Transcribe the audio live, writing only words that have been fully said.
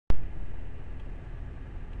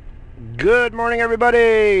Good morning,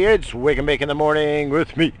 everybody. It's Wake and Bake in the Morning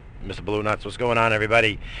with me, Mr. Blue Nuts. What's going on,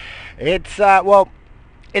 everybody? It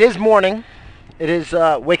is morning. It is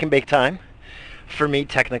Wake and Bake time for me,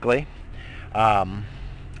 technically. Um,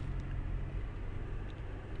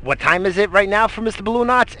 what time is it right now for Mr. Blue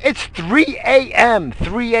Nuts? It's 3 a.m.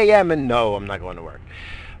 3 a.m. And no, I'm not going to work.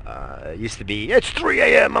 It used to be, it's 3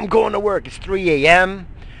 a.m. I'm going to work. It's 3 a.m.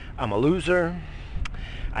 I'm a loser.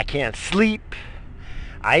 I can't sleep.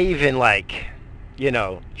 I even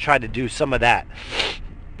try to do some of that,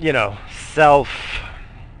 self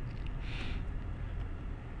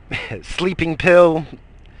sleeping pill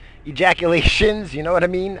ejaculations. You know what I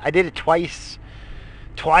mean? I did it twice.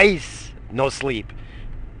 Twice, no sleep.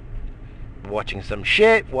 Watching some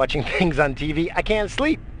shit, watching things on TV. I can't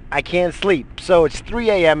sleep. I can't sleep. So it's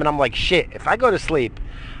 3 a.m. and I'm like, shit, if I go to sleep,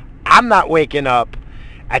 I'm not waking up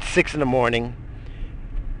at 6 in the morning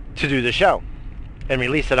to do the show and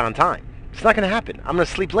release it on time. It's not going to happen. I'm going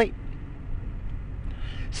to sleep late.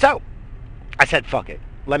 So I said, fuck it.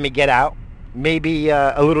 Let me get out. Maybe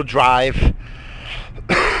a little drive.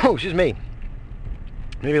 Oh, excuse me.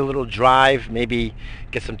 Maybe a little drive. Maybe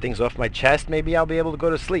get some things off my chest. Maybe I'll be able to go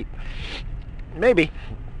to sleep. Maybe.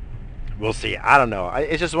 We'll see. I don't know.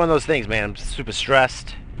 It's just one of those things, man. I'm super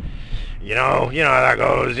stressed. You know how that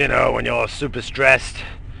goes, when you're all super stressed.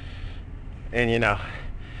 And,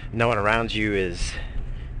 no one around you is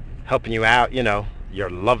helping you out, your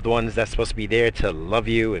loved ones that's supposed to be there to love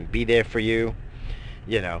you and be there for you,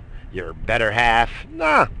 your better half.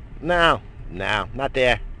 No, not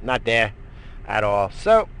there at all.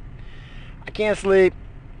 So, I can't sleep.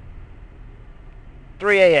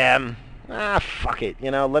 3 a.m. Fuck it,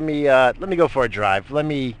 let me go for a drive. Let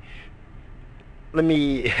me, at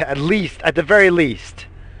the very least,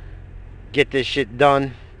 get this shit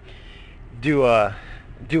done. Do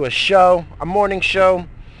a show, a morning show.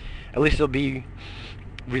 At least it'll be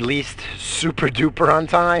released super duper on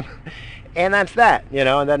time. And that's that,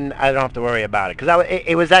 and then I don't have to worry about it. Because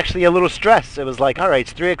it was actually a little stress. It was like, all right,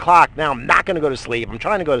 it's 3 o'clock. Now I'm not going to go to sleep. I'm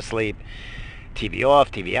trying to go to sleep. TV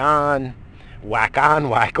off, TV on, whack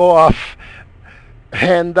off.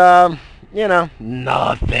 And, nothing.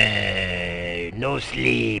 No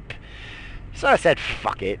sleep. So I said,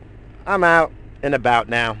 fuck it. I'm out and about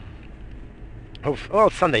now. Well,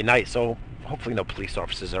 it's Sunday night, so hopefully no police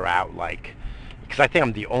officers are out, because I think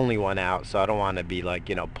I'm the only one out, so I don't want to be,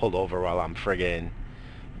 pulled over while I'm friggin'.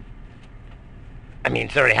 I mean,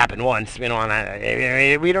 it's already happened once,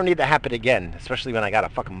 and we don't need to happen again, especially when I got a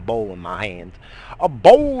fucking bowl in my hand. A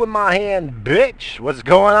bowl in my hand, bitch! What's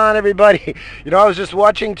going on, everybody? I was just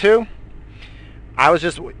watching, too.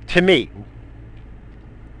 To me,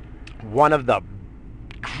 one of the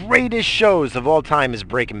greatest shows of all time is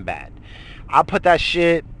Breaking Bad. I'll put that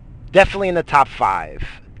shit definitely in the top 5.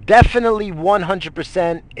 Definitely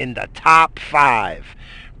 100% in the top 5.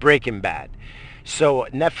 Breaking Bad. So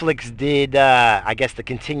Netflix did, I guess, the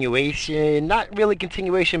continuation. Not really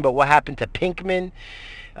continuation, but what happened to Pinkman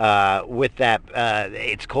with that.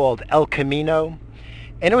 It's called El Camino.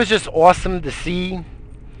 And it was just awesome to see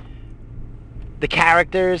the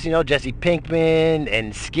characters, Jesse Pinkman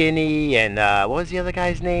and Skinny and what was the other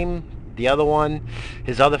guy's name? The other one,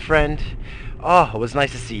 his other friend. Oh, it was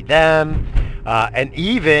nice to see them. And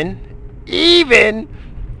even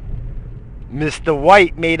Mr.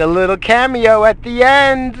 White made a little cameo at the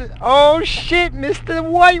end. Oh shit, Mr.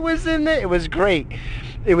 White was in it. It was great.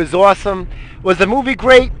 It was awesome. Was the movie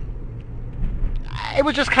great? It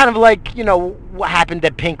was just kind of like, what happened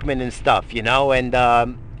to Pinkman and stuff, and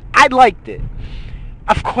I liked it.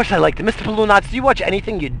 Of course I liked it. Mr. Blue Nuts, do you watch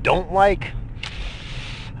anything you don't like?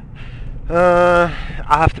 I'll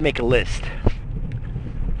have to make a list.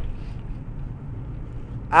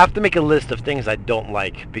 I have to make a list of things I don't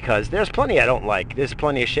like, because there's plenty I don't like. There's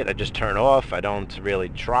plenty of shit I just turn off. I don't really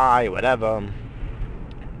try, whatever.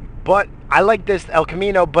 But I like this El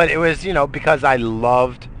Camino, but it was, because I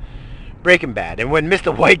loved Breaking Bad. And when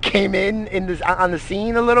Mr. White came in this, on the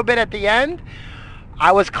scene a little bit at the end,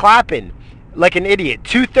 I was clapping like an idiot.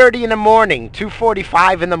 2:30 in the morning,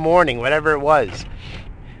 2:45 in the morning, whatever it was.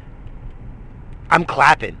 I'm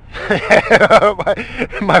clapping.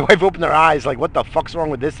 My wife opened her eyes like, what the fuck's wrong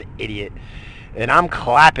with this idiot? And I'm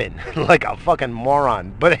clapping like a fucking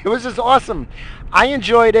moron. But it was just awesome. I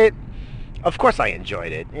enjoyed it. Of course I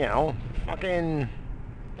enjoyed it. Fucking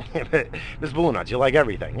Miss Blue Nuts, you like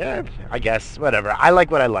everything. Yeah, I guess. Whatever. I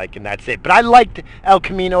like what I like, and that's it. But I liked El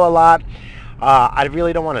Camino a lot. I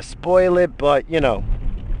really don't want to spoil it, but, it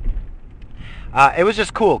was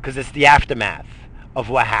just cool because it's the aftermath of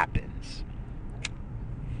what happened.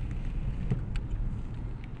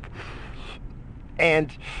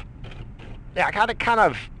 And yeah, I gotta kind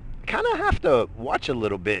of have to watch a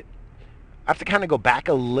little bit. I have to kind of go back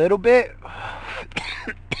a little bit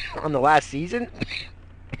on the last season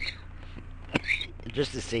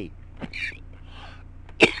just to see.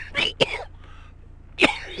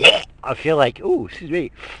 I feel like, ooh, excuse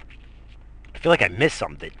me. I feel like I missed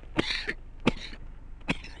something.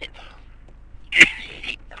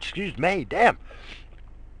 Excuse me, damn.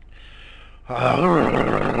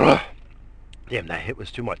 Damn, that hit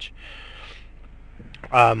was too much.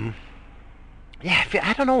 Um, yeah,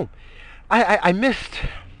 I don't know. I missed.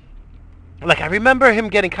 Like, I remember him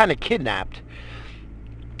getting kind of kidnapped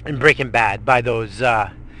in Breaking Bad by those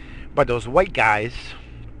white guys.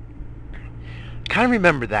 Kind of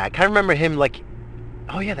remember that. Kind of remember him like,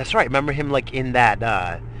 oh yeah, that's right. Remember him like in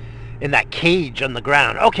that cage on the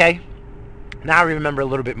ground. Okay, now I remember a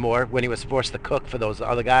little bit more when he was forced to cook for those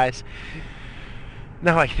other guys.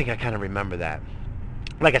 Now I think I kind of remember that.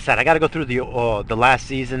 Like I said, I got to go through the last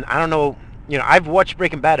season. I don't know. You know, I've watched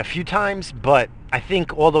Breaking Bad a few times, but I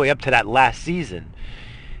think all the way up to that last season.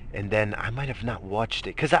 And then I might have not watched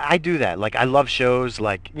it because I do that. Like I love shows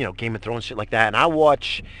like Game of Thrones shit like that, and I'll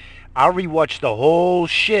rewatch the whole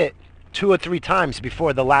shit 2 or 3 times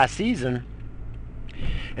before the last season.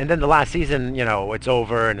 And then the last season, it's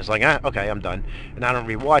over and it's like, okay, I'm done, and I don't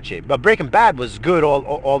rewatch it. But Breaking Bad was good.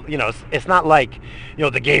 All it's not like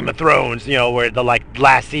the Game of Thrones, where the like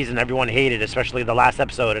last season everyone hated, especially the last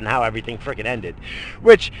episode and how everything freaking ended,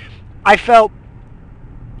 which I felt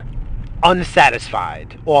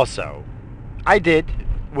unsatisfied. Also, I did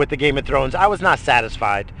with the Game of Thrones. I was not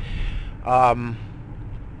satisfied. But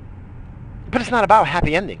it's not about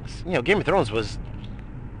happy endings. Game of Thrones was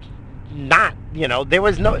not, there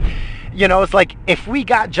was no, it's like if we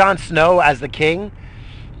got Jon Snow as the king,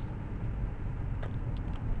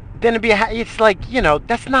 then it'd be, it's like,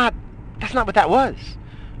 that's not what that was.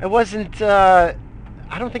 It wasn't, I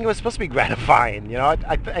don't think it was supposed to be gratifying,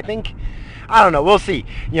 I think, I don't know, we'll see.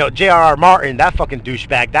 J.R.R. Martin, that fucking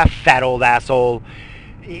douchebag, that fat old asshole,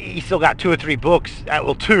 he still got 2 or 3 books,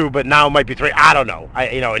 well 2, but now it might be 3, I don't know,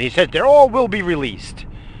 and he said they all will be released.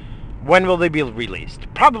 When will they be released?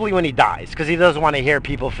 Probably when he dies, because he doesn't want to hear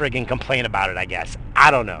people friggin' complain about it, I guess. I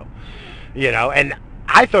don't know. And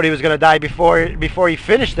I thought he was going to die before he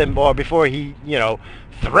finished them, or before he,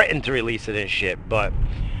 threatened to release it and shit. But,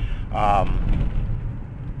 I'm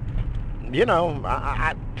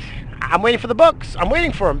waiting for the books. I'm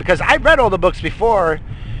waiting for them, because I read all the books before,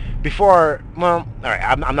 well, all right,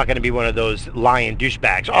 I'm not going to be one of those lying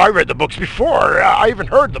douchebags. Oh, I read the books before. I even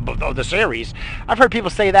heard the series. I've heard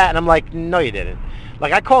people say that, and I'm like, no, you didn't.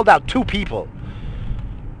 Like, I called out 2 people.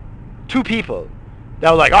 2 people.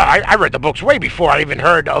 That were like, oh, I read the books way before I even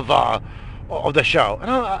heard of the show.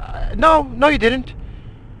 And no, you didn't.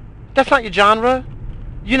 That's not your genre.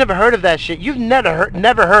 You never heard of that shit. You've never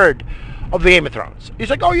heard of the Game of Thrones. He's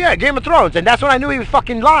like, oh yeah, Game of Thrones, and that's when I knew he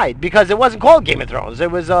fucking lied, because it wasn't called Game of Thrones. It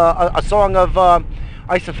was a song of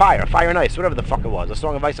Ice and Fire, Fire and Ice, whatever the fuck it was, a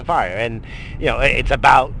song of Ice and Fire, and it's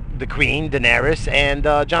about the Queen, Daenerys, and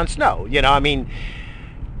Jon Snow. I mean,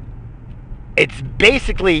 it's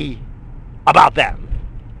basically about them.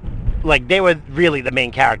 Like, they were really the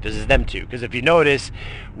main characters, is them two, because if you notice,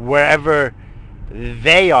 wherever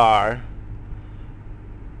they are,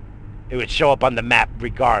 it would show up on the map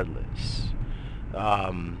regardless.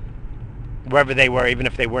 Wherever they were, even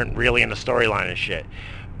if they weren't really in the storyline and shit.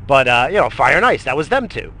 But, Fire and Ice, that was them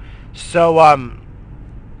two. So,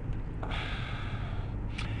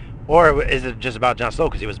 or is it just about Jon Snow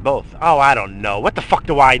because he was both? Oh, I don't know. What the fuck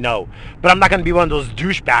do I know? But I'm not going to be one of those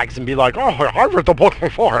douchebags and be like, oh, I read the book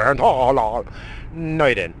beforehand. Oh, no. No,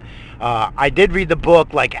 you didn't. I did read the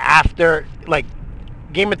book, like, after, like,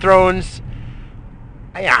 Game of Thrones.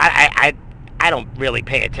 I don't really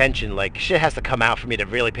pay attention. Like, shit has to come out for me to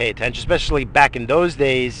really pay attention, especially back in those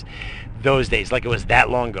days, like it was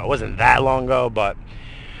that long ago. It wasn't that long ago, but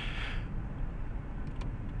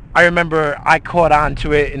I remember I caught on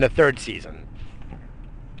to it in the 3rd season.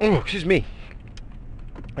 Oh, excuse me.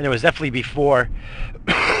 And it was definitely before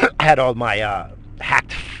I had all my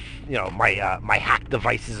hacked, my hacked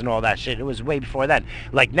devices and all that shit. It was way before then.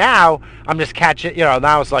 Like, now, I'm just catching,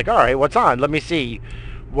 now it's like, all right, what's on? Let me see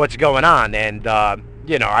what's going on. And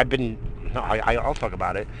I've been, I'll talk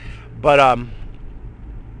about it, but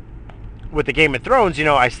with the Game of Thrones,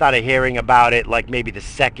 I started hearing about it like maybe the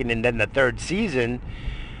 2nd and then the 3rd season.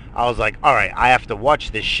 I was like, all right, I have to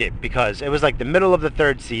watch this shit, because it was like the middle of the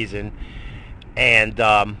 3rd season, and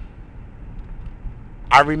I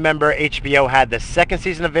remember HBO had the 2nd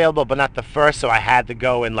season available but not the 1st, so I had to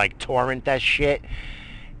go and like torrent that shit.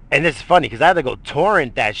 And it's funny because I had to go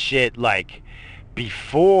torrent that shit like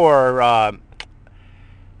before I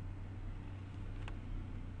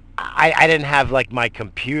didn't have like my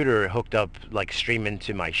computer hooked up like streaming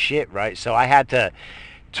to my shit, right? So I had to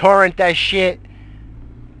torrent that shit,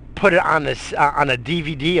 put it on this on a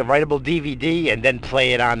DVD, a writable DVD, and then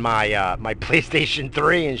play it on my my PlayStation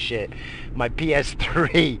 3 and shit, my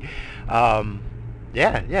PS3.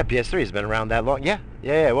 Yeah, PS3 has been around that long. Yeah,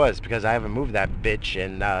 it was because I haven't moved that bitch,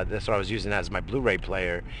 and that's what I was using as my Blu-ray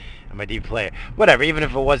player and my DVD player. Whatever, even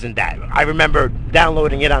if it wasn't that, I remember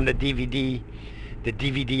downloading it on the DVD, the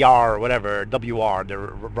DVD-R or whatever, WR, the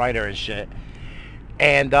writer and shit.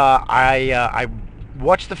 And I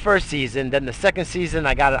watched the first season. Then the second season,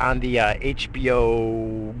 I got it on the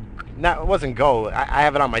HBO. No, it wasn't Go. I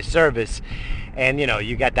have it on my service, and you know,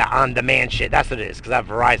 you got that on-demand shit. That's what it is, because I have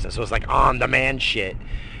Verizon, so it's like on-demand shit.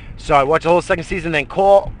 So I watched the whole second season, then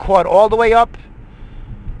caught all the way up,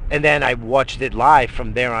 and then I watched it live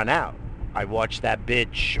from there on out. I watched that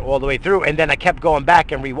bitch all the way through, and then I kept going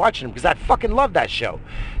back and rewatching them because I fucking love that show.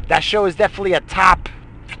 That show is definitely a top.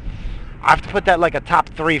 I have to put that like a top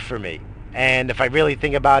 3 for me. And if I really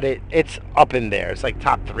think about it, it's up in there. It's like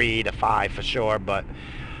top 3 to 5 for sure, but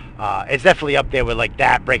it's definitely up there with like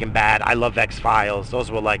that, Breaking Bad. I love X-Files. Those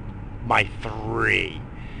were like my 3.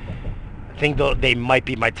 I think they might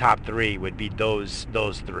be my top 3. Would be those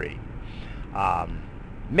 3.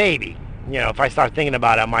 Maybe, you know, if I start thinking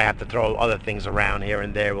about it, I might have to throw other things around here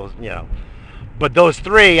and there. Well, you know, but those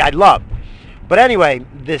 3 I love. But anyway,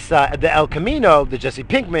 this the El Camino, the Jesse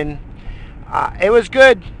Pinkman. It was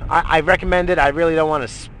good. I recommend it. I really don't want to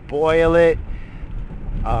spoil it.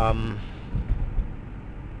 I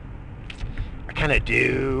kind of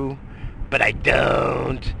do, but I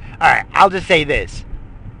don't. All right, I'll just say this.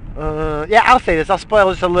 Yeah, I'll say this. I'll spoil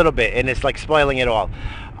this a little bit, and it's like spoiling it all.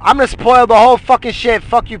 I'm going to spoil the whole fucking shit.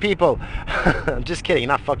 Fuck you people. I'm just kidding.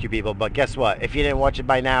 Not fuck you people, but guess what? If you didn't watch it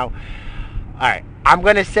by now, all right, I'm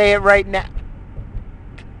going to say it right now.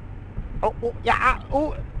 Oh yeah.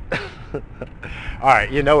 Oh.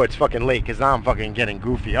 Alright, you know it's fucking late because now I'm fucking getting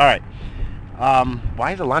goofy. Alright.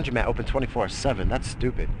 Why is the laundromat open 24/7? That's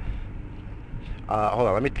stupid. Hold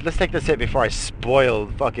on, let's take this hit before I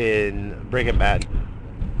spoil fucking Breaking Bad.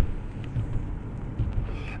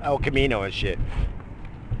 El Camino and shit.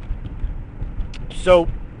 So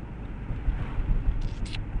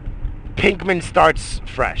Pinkman starts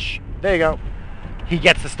fresh. There you go. He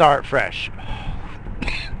gets to start fresh.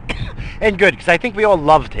 And good, because I think we all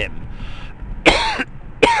loved him.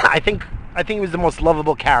 I think he was the most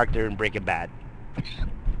lovable character in Breaking Bad.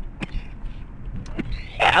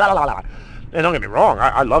 And don't get me wrong,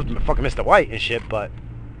 I loved fucking Mr. White and shit, but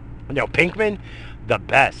you know, Pinkman, the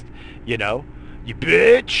best. You know, you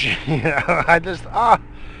bitch. You know, I just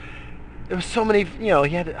there was so many. You know,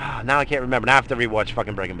 he had. Now I can't remember. Now I have to rewatch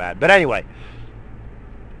fucking Breaking Bad. But anyway,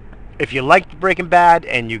 if you liked Breaking Bad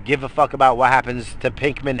and you give a fuck about what happens to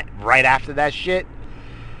Pinkman right after that shit,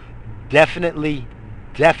 definitely,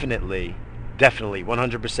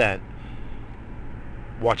 100%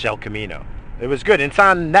 watch El Camino. It was good. It's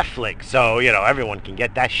on Netflix, so, you know, everyone can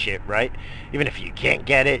get that shit, right? Even if you can't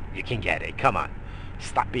get it, you can get it. Come on.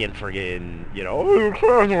 Stop being friggin', you know,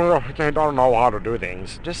 I don't know how to do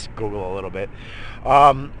things. Just Google a little bit.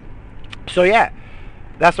 So, yeah,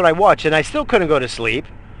 that's what I watched, and I still couldn't go to sleep.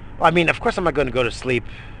 I mean, of course I'm not going to go to sleep.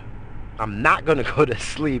 I'm not going to go to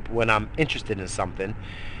sleep when I'm interested in something.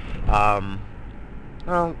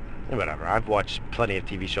 Well, whatever. I've watched plenty of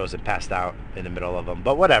TV shows and passed out in the middle of them.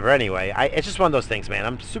 But whatever, anyway. It's just one of those things, man.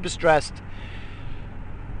 I'm super stressed.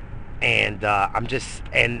 And I'm just,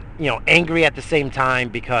 and, you know, angry at the same time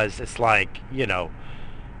because it's like, you know,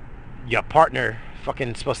 your partner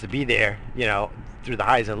fucking supposed to be there, you know, through the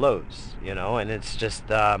highs and lows, you know. And it's just,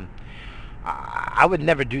 I would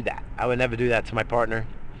never do that. I would never do that to my partner.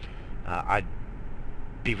 I'd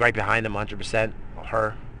be right behind him 100%, or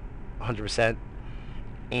her 100%.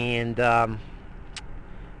 And,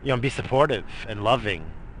 you know, be supportive and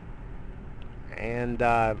loving. And,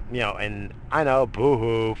 you know, and I know,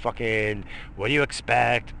 boo-hoo, fucking, what do you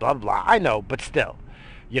expect, blah, blah. I know, but still,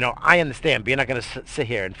 you know, I understand, but you're not going to sit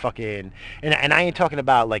here and fucking, and I ain't talking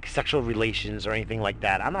about, like, sexual relations or anything like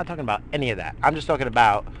that. I'm not talking about any of that. I'm just talking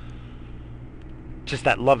about just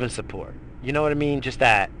that love and support. You know what I mean? Just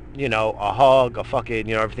that, you know, a hug, a fucking,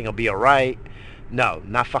 you know, everything will be alright. No,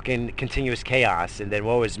 not fucking continuous chaos and then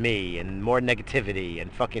woe is me and more negativity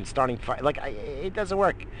and fucking starting fight. Like, it doesn't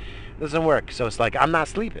work. It doesn't work. So it's like, I'm not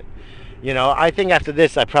sleeping. You know, I think after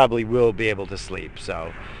this I probably will be able to sleep.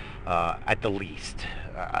 So, at the least.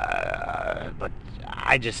 But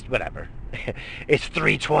I just, whatever. It's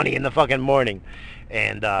 3:20 in the fucking morning.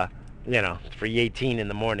 And, you know, 3:18 in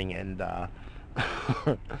the morning. And,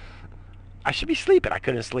 I should be sleeping. I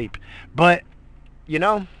couldn't sleep. But, you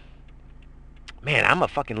know, man, I'm a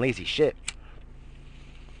fucking lazy shit.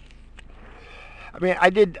 I mean, I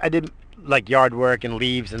did like yard work and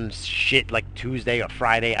leaves and shit like Tuesday or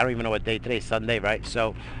Friday. I don't even know what day. Today's Sunday, right?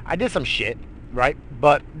 So I did some shit, right?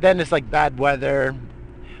 But then it's like bad weather.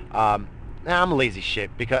 Nah, I'm a lazy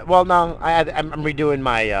shit because, well, no, I'm redoing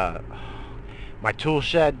my tool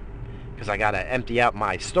shed because I gotta empty out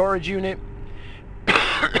my storage unit.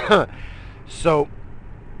 So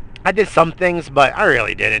I did some things, but I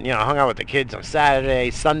really didn't. You know, I hung out with the kids on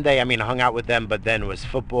Saturday, Sunday. I mean, I hung out with them, but then it was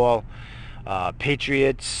football.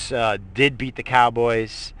 Patriots did beat the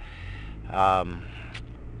Cowboys. Um,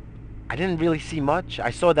 I didn't really see much. I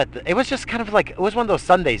saw that it was just kind of like it was one of those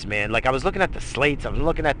Sundays, man. Like I was looking at the slates, I was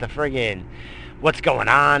looking at the friggin' what's going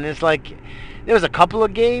on. It's like there was a couple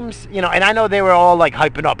of games, you know, and I know they were all like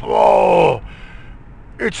hyping up. Oh,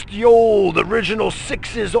 it's the old original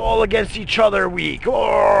sixes all against each other week.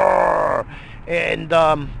 Oh, and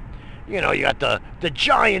you know, you got the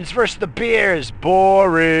Giants versus the Bears.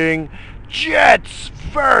 Boring. Jets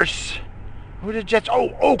versus who did Jets?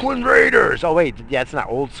 Oh, Oakland Raiders. Oh wait, yeah, it's not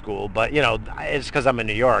old school, but you know, it's because I'm in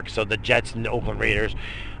New York, so the Jets and the Oakland Raiders,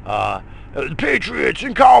 the Patriots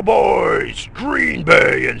and Cowboys, Green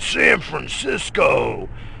Bay and San Francisco,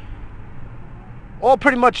 all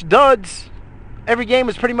pretty much duds. Every game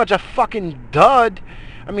was pretty much a fucking dud.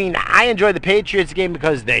 I mean, I enjoyed the Patriots game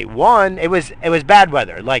because they won. It was bad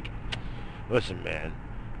weather. Like, listen, man,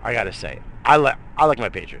 I gotta say, I like my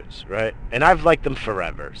Patriots, right? And I've liked them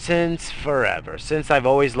forever. Since I've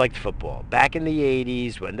always liked football. Back in the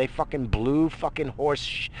 80s when they fucking blew fucking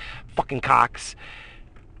fucking cocks.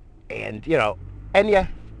 And, you know, and yeah,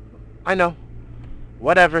 I know.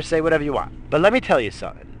 Whatever, say whatever you want. But let me tell you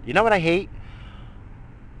something. You know what I hate?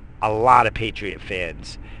 A lot of Patriot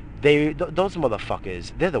fans. Those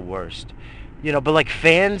motherfuckers, they're the worst. You know, but like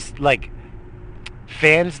fans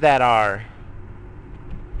that are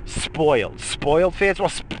spoiled fans.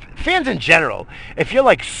 Well, fans in general. If you're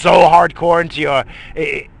like so hardcore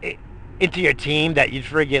into your team that you'd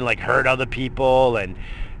friggin' like hurt other people, and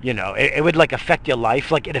you know it would like affect your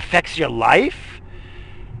life. Like it affects your life.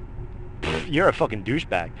 You're a fucking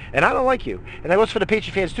douchebag, and I don't like you. And that goes for the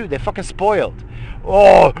Patriot fans too. They're fucking spoiled.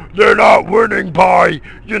 Oh, they're not winning by,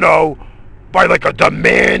 you know, by like a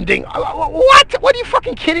demanding. What? What are you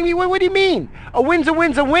fucking kidding me? What do you mean? A win's a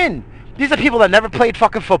win's a win. These are people that never played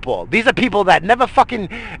fucking football. These are people that never fucking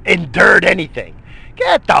endured anything.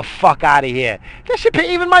 Get the fuck out of here. That shit,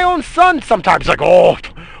 even my own son sometimes like, oh,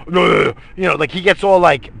 you know, like he gets all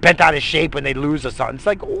like bent out of shape when they lose or something. It's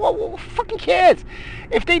like, who fucking cares?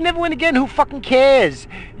 If they never win again, who fucking cares?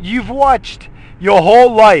 You've watched your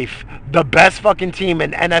whole life the best fucking team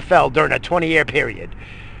in NFL during a 20-year period.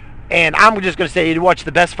 And I'm just going to say you watch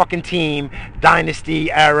the best fucking team,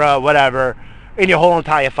 dynasty, era, whatever, in your whole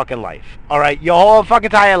entire fucking life. All right? Your whole fucking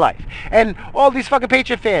entire life. And all these fucking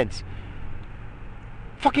Patriot fans,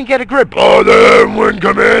 fucking get a grip. Oh, they didn't win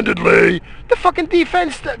commandedly. The fucking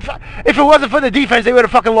defense, if it wasn't for the defense, they would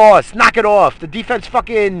have fucking lost. Knock it off. The defense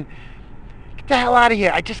fucking, get the hell out of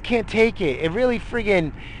here. I just can't take it. It really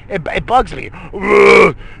friggin', it bugs me.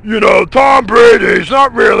 You know, Tom Brady's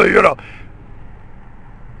not really, you know.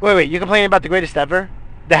 Wait, you're complaining about the greatest ever?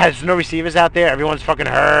 That has no receivers out there, everyone's fucking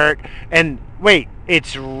hurt, and wait,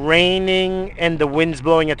 it's raining and the wind's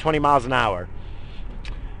blowing at 20 miles an hour.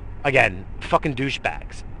 Again, fucking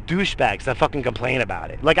douchebags that fucking complain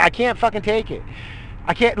about it. Like, I can't fucking take it.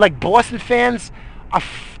 I can't, like, Boston fans are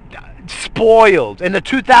spoiled. In the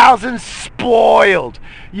 2000s, spoiled.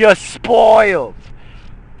 You're spoiled.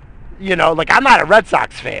 You know, like, I'm not a Red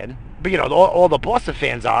Sox fan, but, you know, all the Boston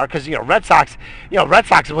fans are, because, you know, Red Sox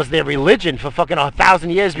was their religion for fucking 1,000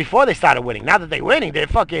 years before they started winning. Now that they're winning, they're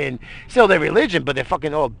fucking still their religion, but they're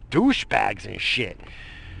fucking all douchebags and shit.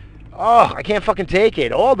 Oh, I can't fucking take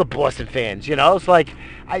it. All the Boston fans, you know, it's like,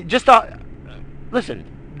 I just thought, listen,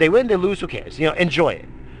 they win, they lose, who cares? You know, enjoy it.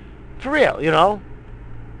 For real, you know?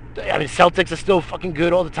 I mean, Celtics are still fucking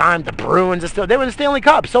good all the time. The Bruins are still, they were in the Stanley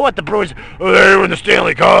Cup. So what, the Bruins, oh, they were in the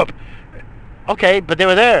Stanley Cup. Okay, but they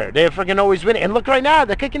were there. They're freaking always winning. And look right now,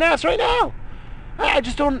 they're kicking ass right now. I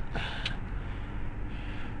just don't,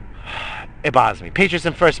 it bothers me. Patriots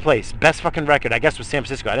in first place. Best fucking record, I guess, was San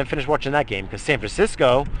Francisco. I didn't finish watching that game because San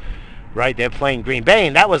Francisco, right, they're playing Green Bay,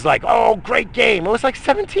 and that was like, oh, great game. It was like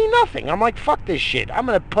 17-0. I'm like, fuck this shit. I'm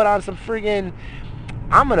going to put on some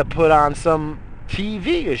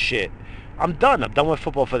TV or shit. I'm done with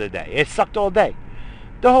football for the day. It sucked all day.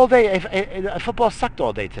 The whole day, football sucked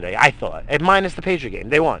all day today, I thought. Minus the Patriot game.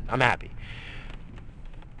 They won. I'm happy.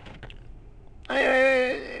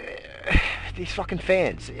 these fucking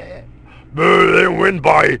fans. Yeah. They didn't win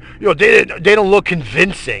by, they don't look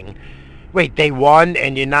convincing. Wait, they won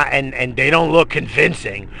and you're not, and they don't look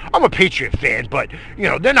convincing. I'm a Patriot fan, but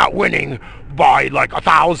they're not winning by like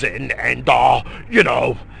 1,000, and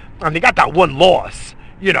and they got that one loss,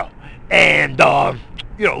 and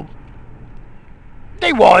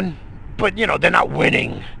they won, but they're not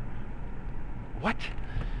winning. What?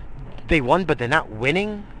 They won, but they're not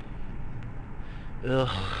winning?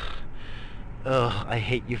 Ugh. I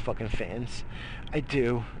hate you fucking fans. I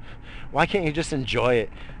do. Why can't you just enjoy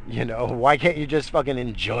it? Why can't you just fucking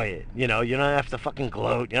enjoy it? You don't have to fucking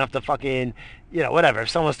gloat. You don't have to fucking, whatever.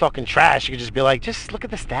 If someone's talking trash, you can just be like, just look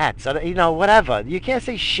at the stats. Whatever. You can't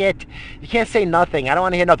say shit. You can't say nothing. I don't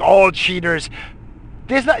want to hear nothing. Oh, cheaters.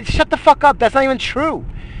 Shut the fuck up. That's not even true.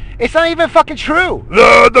 It's not even fucking true.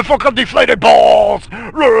 The fucking deflated balls.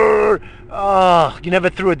 Oh, you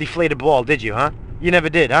never threw a deflated ball, did you, huh? You never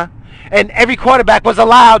did, huh? And every quarterback was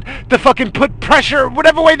allowed to fucking put pressure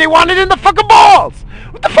whatever way they wanted in the fucking balls.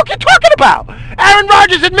 What the fuck are you talking about? Aaron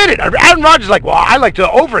Rodgers admitted. Aaron Rodgers is like, well, I like to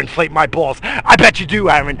overinflate my balls. I bet you do,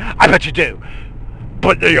 Aaron. I bet you do.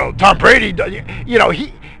 But, Tom Brady,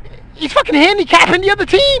 he's fucking handicapping the other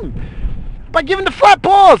team by giving the flat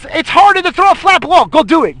balls. It's harder to throw a flat ball. Go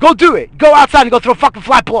do it. Go do it. Go outside and go throw fucking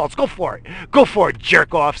flat balls. Go for it. Go for it,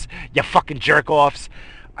 jerk-offs. You fucking jerk-offs.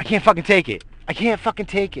 I can't fucking take it. I can't fucking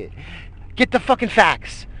take it. Get the fucking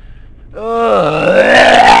facts.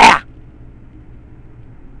 Ugh.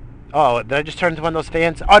 Oh, did I just turn into one of those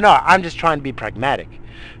fans? Oh, no, I'm just trying to be pragmatic.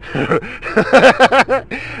 No,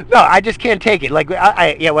 I just can't take it. Like,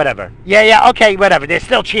 yeah, whatever. Yeah, okay, whatever. They're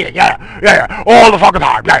still cheating. Yeah. All the fucking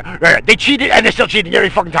time. Yeah. They cheated and they're still cheating every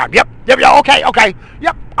fucking time. Yep, okay.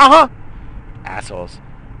 Yep, assholes.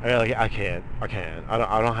 I can't.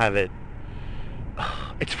 I don't have it.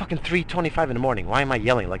 It's fucking 3:25 in the morning. Why am I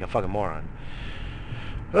yelling like a fucking moron?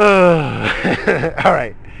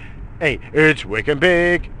 Alright. Hey, it's Waking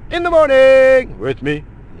Big in the morning with me,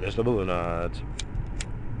 Mr. Balloonauts.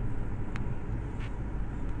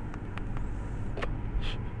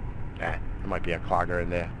 There might be a clogger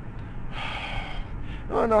in there.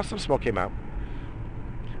 Oh no, some smoke came out.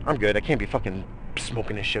 I'm good. I can't be fucking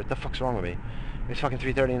smoking this shit. What the fuck's wrong with me? It's fucking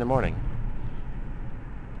 3:30 in the morning.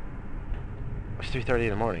 It's 3:30 in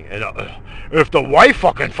the morning. And if the wife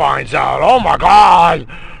fucking finds out, oh my god!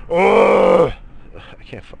 I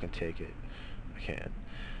can't fucking take it. I can't.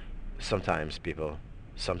 Sometimes, people.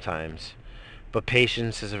 Sometimes. But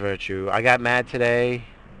patience is a virtue. I got mad today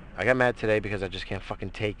because I just can't fucking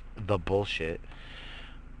take the bullshit.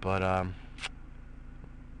 But, I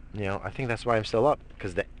think that's why I'm still up.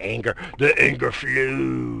 Because the anger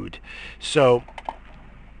flowed. So,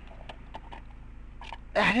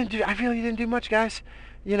 I really didn't do much, guys.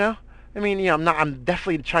 I'm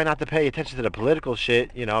definitely trying not to pay attention to the political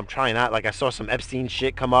shit. I'm trying not, like, I saw some Epstein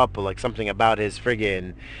shit come up, or like something about his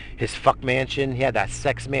fuck mansion. He had that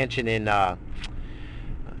sex mansion in,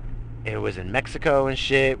 it was in Mexico and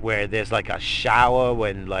shit, where there's like a shower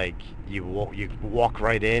when, like, you walk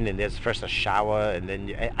right in, and there's first a shower, and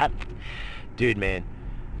then dude, man.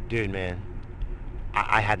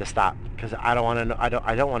 I had to stop because I don't want to know. I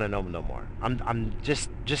don't want to know no more. I'm just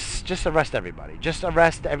arrest everybody. Just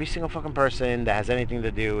arrest every single fucking person that has anything to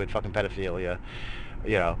do with fucking pedophilia,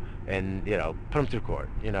 and put them through court.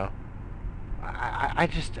 I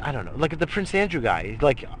don't know. Like the Prince Andrew guy.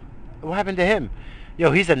 Like, what happened to him?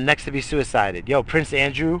 He's the next to be suicided. Prince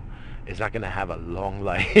Andrew is not gonna have a long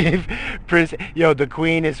life. The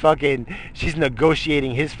Queen is she's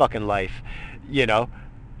negotiating his fucking life.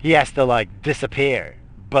 He has to, like, disappear,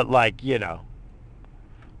 but, like, he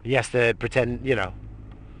has to pretend, you know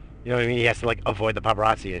what I mean? He has to, like, avoid the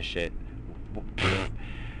paparazzi and shit.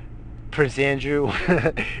 Prince Andrew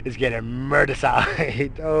is getting murdered.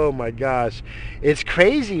 Oh my gosh, it's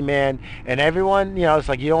crazy, man. And everyone, it's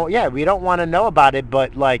like, we don't want to know about it,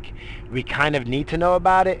 but, like, we kind of need to know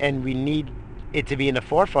about it, and we need it to be in the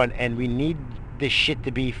forefront, and we need this shit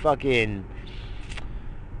to be fucking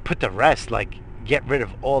put to rest. Like, get rid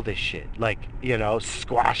of all this shit. Like,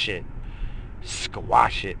 squash it,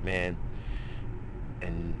 man.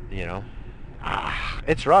 And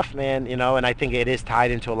it's rough, man. And I think it is tied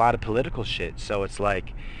into a lot of political shit. So it's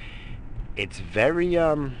like, it's very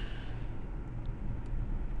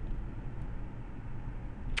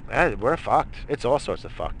we're fucked. It's all sorts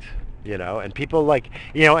of fucked. And people, like,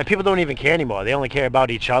 and people don't even care anymore. They only care about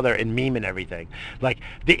each other and meme and everything. Like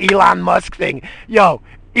the Elon Musk thing.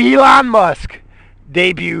 Elon Musk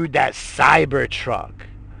debuted that Cybertruck,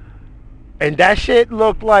 and that shit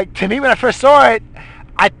looked like, to me, when I first saw it,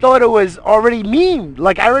 I thought it was already memed.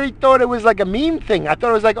 Like, I already thought it was like a meme thing. I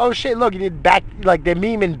thought it was like, oh shit, look, you did back, like they're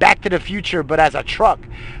memeing Back to the Future, but as a truck,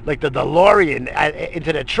 like the DeLorean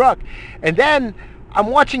into the truck. And then I'm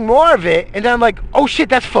watching more of it, and then I'm like, oh shit,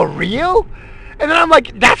 that's for real? And then I'm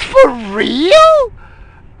like, that's for real?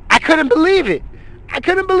 I couldn't believe it. I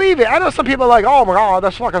couldn't believe it. I know some people are like, oh my god,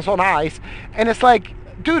 that's fucking so nice. And it's like,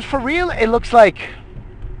 dude, for real, it looks like,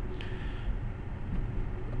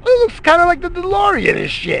 it looks kind of like the DeLorean and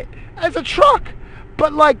shit as a truck,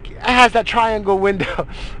 but like it has that triangle window.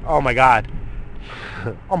 Oh my god.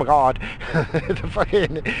 Oh my god.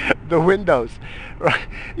 The windows. Right.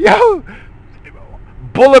 Yo,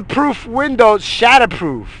 bulletproof windows,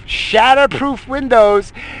 shatterproof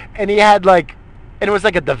windows, and he had like, and it was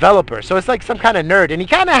like a developer, so it's like some kind of nerd, and he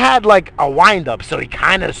kind of had like a wind up, so he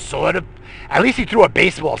kind of sort of, at least he threw a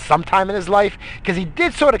baseball sometime in his life, because he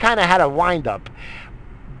did sort of kind of had a wind up.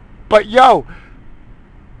 But yo,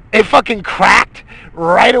 it fucking cracked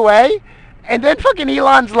right away. And then fucking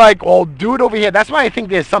Elon's like, oh, do it over here. That's why I think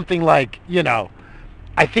there's something like,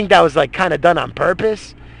 I think that was like kind of done on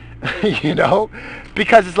purpose,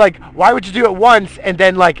 because it's like, why would you do it once and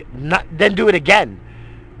then like, then do it again?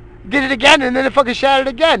 Did it again and then it fucking shattered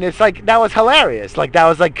again. It's like, that was hilarious. Like, that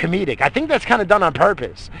was like comedic. I think that's kind of done on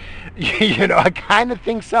purpose. I kind of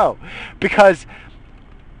think so. Because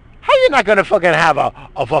how you not gonna fucking have a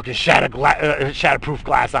fucking shatterproof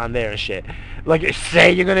glass on there and shit? Like, you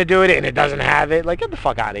say you're gonna do it and it doesn't have it. Like, get the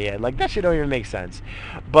fuck out of here. Like, that shit don't even make sense.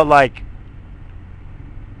 But like,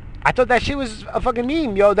 I thought that shit was a fucking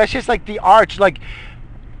meme, yo. That's just like the arch, like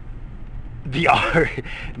the art.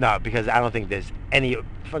 No, because I don't think there's any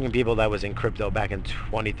fucking people that was in crypto back in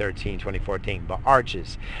 2013, 2014. But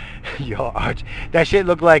arches, yo, arch. That shit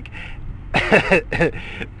looked like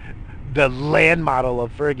the land model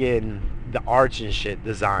of friggin' the arch and shit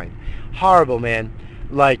design. Horrible, man.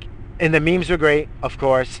 Like, and the memes were great, of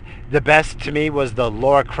course. The best to me was the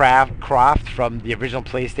Laura Croft from the original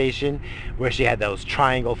PlayStation, where she had those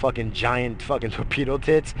triangle fucking giant fucking torpedo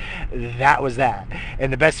tits. That was that.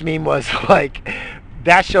 And the best meme was like,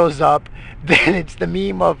 that shows up, then it's the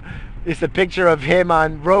meme of, it's the picture of him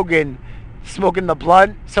on Rogan smoking the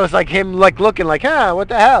blunt, so it's like him like looking like, what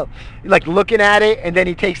the hell, like looking at it, and then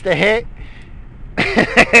he takes the hit.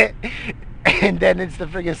 And then it's the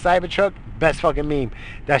freaking Cybertruck. Best fucking meme.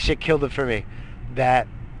 That shit killed it for me. That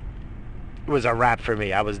was a wrap for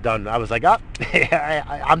me. I was done. I was like,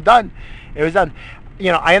 I'm done. It was done.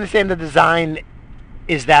 I understand the design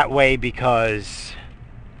is that way because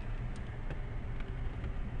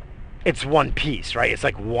it's one piece, right? It's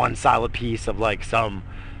like one solid piece of like some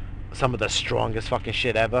of the strongest fucking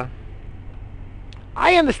shit ever.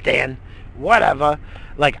 I understand. Whatever.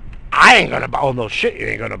 Like, I ain't gonna buy. Oh no, shit, you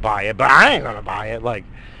ain't gonna buy it. But I ain't gonna buy it. Like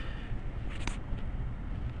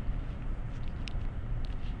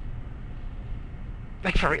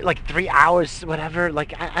for like 3 hours, whatever.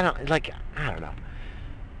 Like I don't know.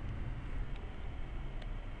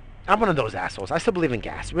 I'm one of those assholes. I still believe in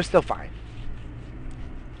gas. We're still fine.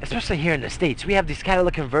 Especially here in the States. We have these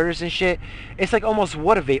catalytic converters and shit. It's like almost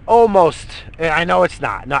water vape. Almost. I know it's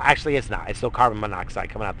not. No, actually it's not. It's still carbon monoxide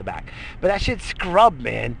coming out the back. But that shit's scrubbed,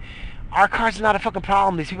 man. Our cars are not a fucking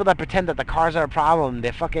problem. These people that pretend that the cars are a problem,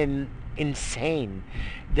 they're fucking insane.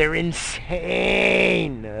 They're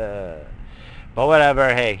insane. But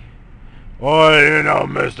whatever, hey. Oh,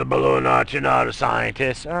 Mr. Balloonut, you're not a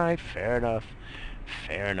scientist. Alright, fair enough.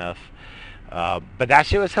 Fair enough. But that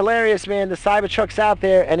shit was hilarious, man. The Cybertruck's out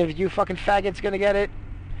there, and if you fucking faggots gonna get it,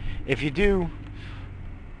 if you do,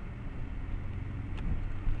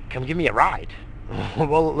 come give me a ride.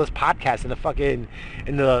 Well, let's podcast in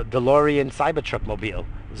the DeLorean Cybertruck mobile.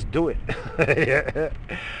 Let's do it.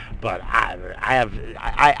 But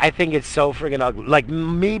I think it's so friggin' ugly. Like,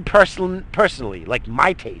 me personally, like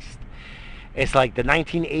my taste, it's like the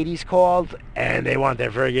 1980s called, and they want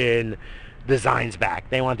their friggin' designs back.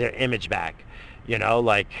 They want their image back.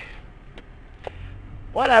 Like,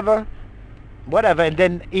 whatever. And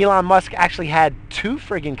then Elon Musk actually had two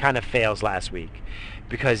friggin' kind of fails last week,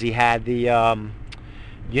 because he had the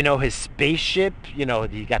his spaceship. He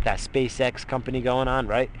got that SpaceX company going on,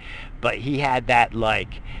 right? But he had that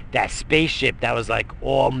spaceship that was like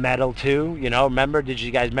all metal too. Remember? Did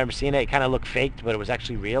you guys remember seeing it? It kind of looked faked, but it was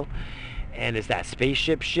actually real. And it's that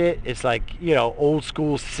spaceship shit. It's like, old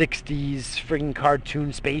school 60s freaking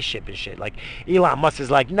cartoon spaceship and shit. Like, Elon Musk is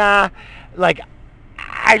like, nah. Like,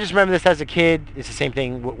 I just remember this as a kid. It's the same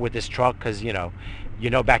thing with this truck, because,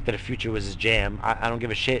 Back to the Future was his jam. I don't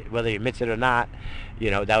give a shit whether he admits it or not.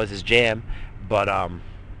 That was his jam. But,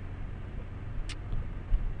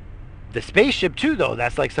 the spaceship, too, though,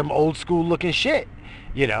 that's like some old school looking shit.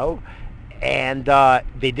 you know, and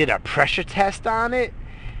they did a pressure test on it,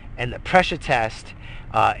 and the pressure test,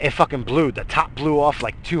 it fucking blew. The top blew off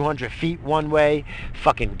like 200 feet one way.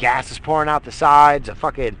 Fucking gas is pouring out the sides. A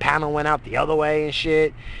fucking panel went out the other way and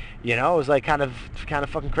shit. You know, it was like kind of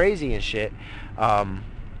fucking crazy and shit. But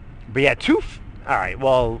yeah, all right.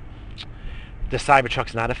 Well, the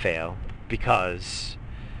Cybertruck's not a fail because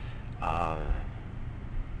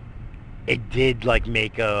it did like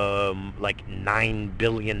make like $9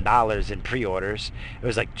 billion in pre-orders. It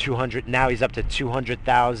was like 200. Now he's up to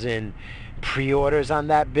 200,000 pre-orders on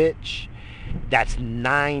that bitch. That's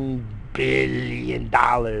 $9 billion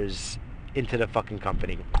into the fucking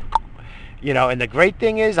company. You know, and the great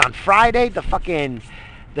thing is on Friday the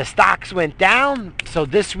stocks went down. So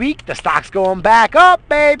this week the stocks going back up,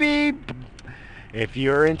 baby. If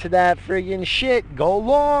you're into that friggin' shit, go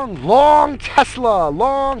long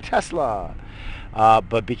Tesla.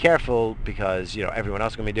 But be careful because, you know, everyone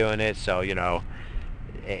else is going to be doing it. So, you know,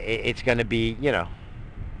 it's going to be, you know,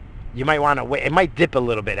 you might want to wait. It might dip a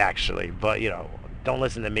little bit actually, but, you know, don't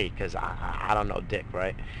listen to me because I don't know dick,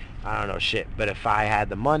 right? I don't know shit. But if I had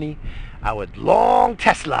the money, I would long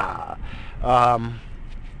Tesla.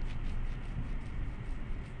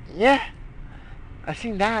 Yeah. I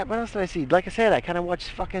seen that. What else did I see? Like I said, I kind of watch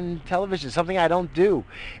fucking television. Something I don't do.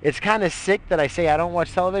 It's kind of sick that I say I don't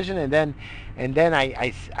watch television, and then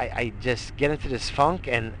I just get into this funk,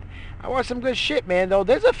 and I watch some good shit, man. Though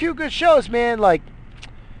there's a few good shows, man. Like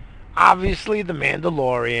obviously The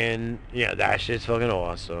Mandalorian. Yeah, that shit's fucking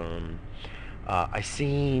awesome. I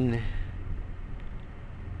seen.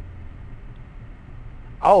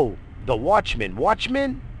 Oh, The Watchmen.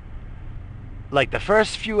 Watchmen. Like the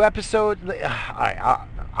first few episodes, I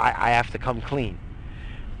have to come clean.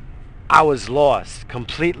 I was lost,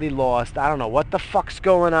 completely lost. I don't know what the fuck's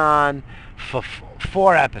going on for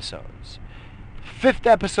 4 episodes. Fifth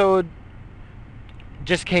episode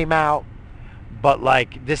just came out, but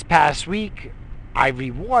like this past week, I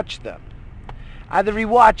rewatched them. I had to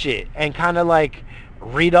rewatch it and kind of like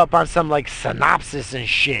read up on some like synopsis and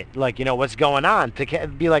shit, like, you know, what's going on, to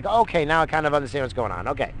be like, okay, now I kind of understand what's going on.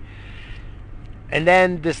 Okay. And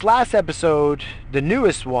then this last episode, the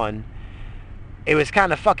newest one, it was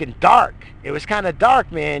kind of fucking dark. It was kind of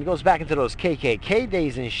dark, man. It goes back into those KKK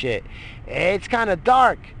days and shit. It's kind of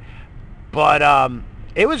dark. But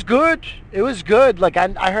it was good. It was good. Like,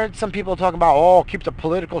 I heard some people talking about, oh, keep the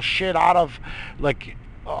political shit out of, like,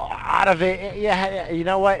 out of it. Yeah, you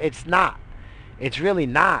know what? It's not. It's really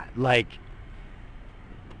not. Like,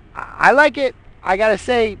 I like it, I gotta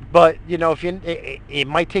say. But, you know, if it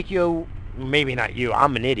might take you... Maybe not you.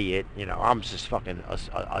 I'm an idiot. You know, I'm just fucking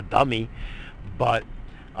a dummy. But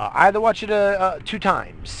I had to watch it 2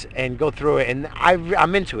 times and go through it, and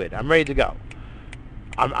I'm into it. I'm ready to go.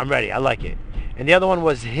 I'm ready. I like it. And the other one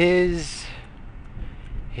was his.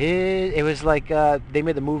 It was like they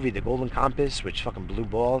made the movie The Golden Compass, which fucking blew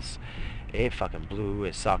balls. It fucking blew.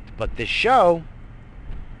 It sucked. But this show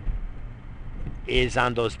is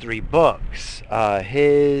on those 3 books.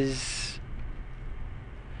 His.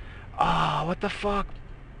 Oh, what the fuck?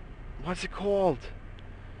 What's it called?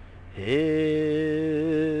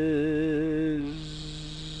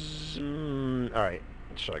 Alright.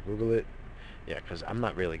 Should I Google it? Yeah, because I'm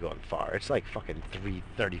not really going far. It's like fucking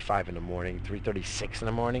 3:35 in the morning, 3:36 in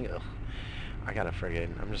the morning. Ugh. I gotta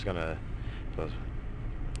friggin'... I'm just gonna go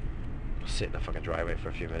sit in the fucking driveway for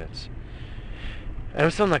a few minutes. And I'm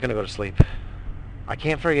still not gonna go to sleep. I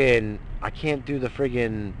can't do the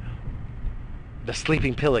friggin'... the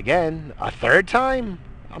sleeping pill again. A 3rd time?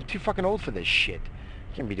 I'm too fucking old for this shit.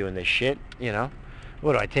 I can't be doing this shit, you know?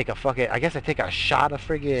 What do I take a fucking... I guess I take a shot of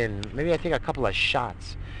friggin'... Maybe I take a couple of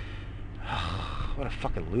shots. What a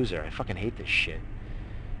fucking loser. I fucking hate this shit.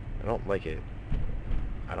 I don't like it.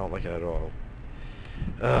 I don't like it at all.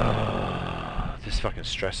 This fucking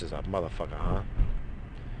stresses up, motherfucker, huh?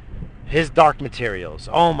 His Dark Materials.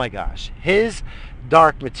 Oh my gosh. His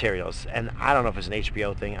Dark Materials. And I don't know if it's an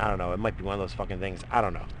HBO thing. I don't know. It might be one of those fucking things. I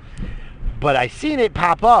don't know. But I seen it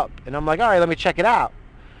pop up. And I'm like, alright, let me check it out.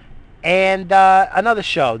 And another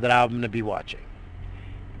show that I'm going to be watching.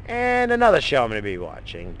 And another show I'm going to be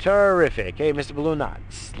watching. Terrific. Hey, Mr. Balloon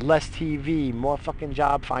Knots. Less TV. More fucking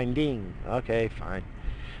job finding. Okay, fine.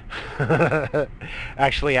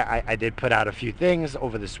 Actually, I did put out a few things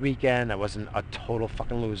over this weekend. I wasn't a total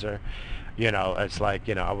fucking loser. You know, it's like,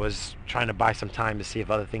 you know, I was trying to buy some time to see if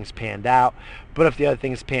other things panned out. But if the other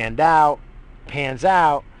things pans out,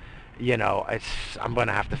 you know, I'm going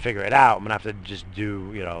to have to figure it out. I'm going to have to just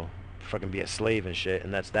do, you know, fucking be a slave and shit,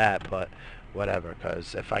 and that's that. But whatever,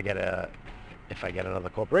 because if I get another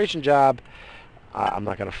corporation job, I'm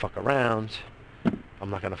not going to fuck around. I'm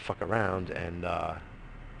not gonna fuck around and,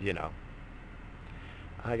 you know,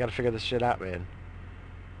 I gotta figure this shit out, man.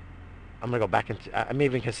 I'm gonna go back into. I'm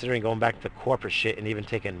even considering going back to corporate shit and even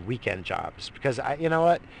taking weekend jobs because you know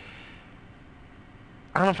what?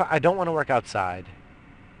 I don't know if I don't want to work outside.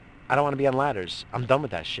 I don't want to be on ladders. I'm done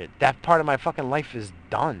with that shit. That part of my fucking life is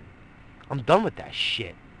done. I'm done with that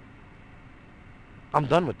shit. I'm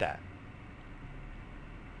done with that.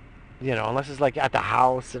 You know, unless it's like at the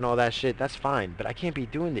house and all that shit, that's fine. But I can't be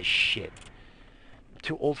doing this shit. I'm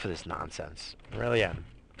too old for this nonsense. I really am.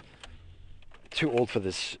 Too old for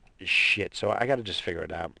this shit. So I gotta just figure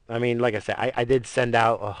it out. I mean, like I said, I did send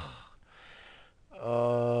out.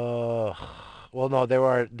 Well, no, there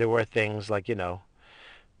were things like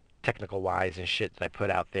technical wise and shit that I put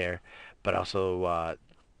out there, but also I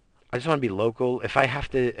just want to be local. If I have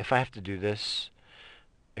to do this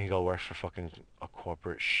and go work for fucking a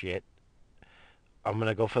corporate shit, I'm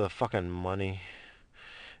gonna go for the fucking money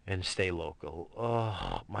and stay local.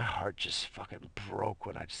 Oh, my heart just fucking broke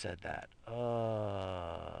when I said that.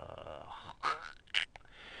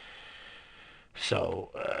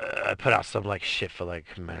 So I put out some like shit for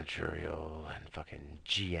like managerial and fucking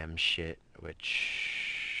GM shit,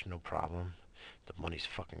 which no problem. The money's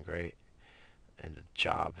fucking great, and the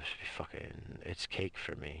job is fucking it's cake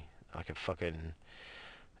for me. I could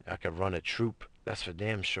run a troop. That's for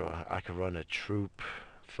damn sure. I could run a troop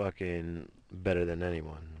fucking better than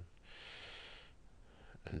anyone.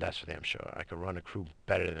 And that's for damn sure. I could run a crew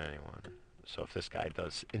better than anyone. So if this guy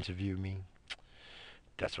does interview me,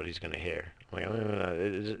 that's what he's gonna hear. I'm like,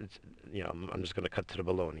 I'm just gonna cut to the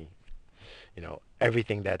baloney.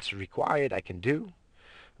 Everything that's required, I can do,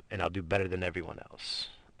 and I'll do better than everyone else.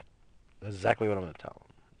 That's exactly what I'm gonna tell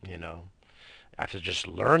him. I have to just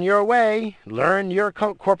learn your way, learn your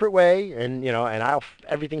corporate way, and I'll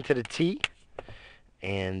everything to the T,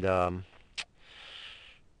 and I'll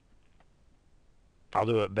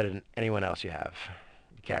do it better than anyone else you have,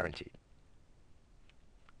 guaranteed.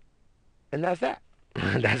 And that's that.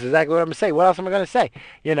 That's exactly what I'm gonna say. What else am I gonna say?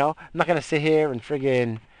 I'm not gonna sit here and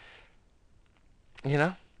friggin', you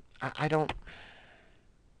know, I don't,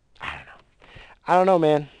 I don't know. I don't know,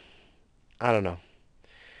 man. I don't know.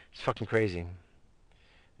 It's fucking crazy.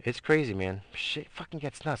 It's crazy, man. Shit fucking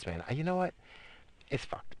gets nuts, man. You know what? It's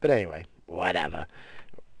fucked. But anyway, whatever.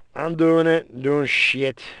 I'm doing it, doing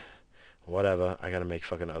shit. Whatever. I gotta make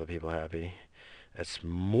fucking other people happy. That's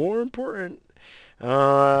more important. Who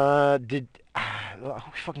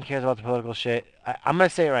fucking cares about the political shit? I'm gonna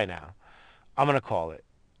say it right now. I'm gonna call it.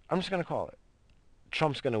 I'm just gonna call it.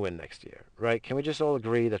 Trump's gonna win next year, right? Can we just all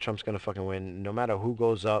agree that Trump's gonna fucking win? No matter who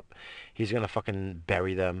goes up, he's gonna fucking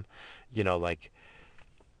bury them. Like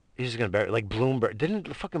he's just gonna bury like Bloomberg.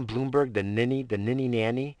 Didn't fucking Bloomberg the ninny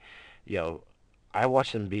nanny? Yo, I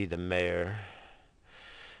watched him be the mayor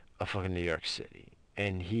of fucking New York City,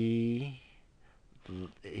 and he's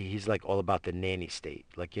like all about the nanny state.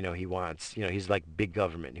 Like, he wants, he's like big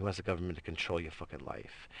government. He wants the government to control your fucking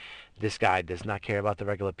life. This guy does not care about the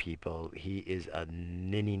regular people. He is a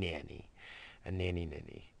ninny nanny. A nanny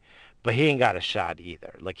ninny. But he ain't got a shot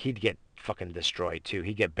either. Like, he'd get fucking destroyed too.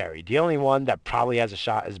 He'd get buried. The only one that probably has a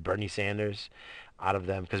shot is Bernie Sanders out of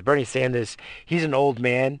them. Because Bernie Sanders, he's an old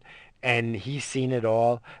man and he's seen it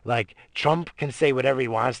all. Like, Trump can say whatever he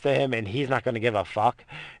wants to him and he's not going to give a fuck.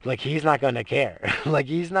 Like, he's not going to care. Like,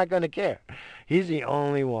 he's not going to care. He's the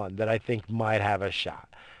only one that I think might have a shot.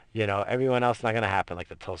 Everyone else not going to happen. Like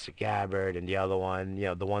the Tulsi Gabbard and the other one,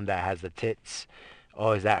 the one that has the tits.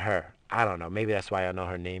 Oh, is that her? I don't know. Maybe that's why I know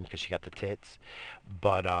her name because she got the tits.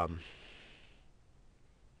 But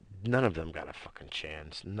none of them got a fucking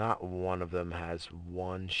chance. Not one of them has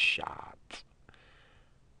one shot.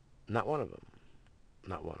 Not one of them.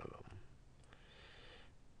 Not one of them.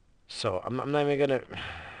 So I'm not even gonna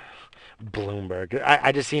Bloomberg.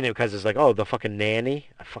 I just seen it because it's like, oh, the fucking nanny.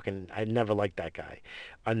 I never liked that guy.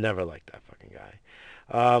 I never liked that fucking guy.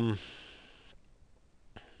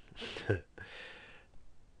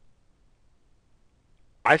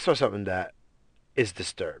 I saw something that is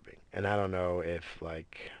disturbing, and I don't know if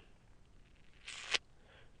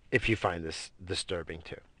you find this disturbing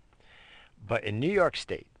too. But in New York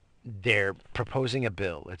State, they're proposing a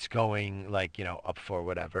bill. It's going like, up for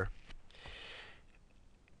whatever.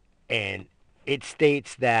 And it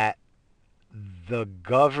states that the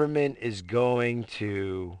government is going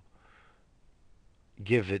to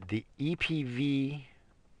give it the EPV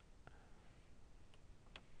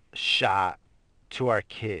shot to our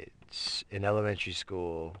kids in elementary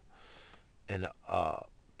school and up,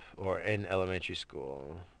 or in elementary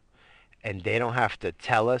school, and they don't have to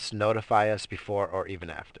tell us, notify us before or even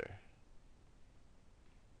after.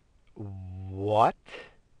 What?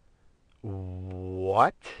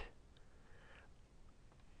 What?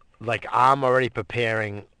 Like, I'm already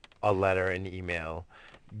preparing a letter, an email,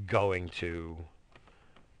 going to,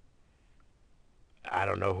 I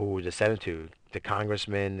don't know who to send it to, the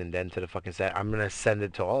congressman, and then to the fucking Senate. I'm gonna send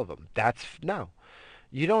it to all of them. That's no.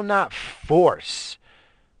 You do not force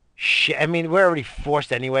shit. I mean, we're already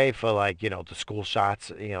forced anyway for, like, the school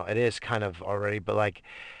shots. It is kind of already, but like,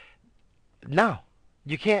 no,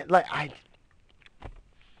 you can't. Like, I.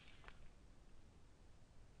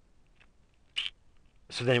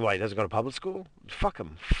 So then what? He doesn't go to public school? Fuck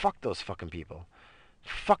him. Fuck those fucking people.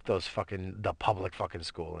 Fuck those fucking the public fucking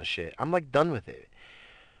school and shit. I'm like done with it.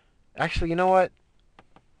 Actually, you know what?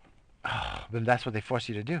 Then that's what they force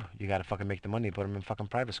you to do. You gotta fucking make the money and put them in fucking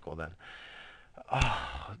private school then.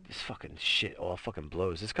 Oh, this fucking shit all fucking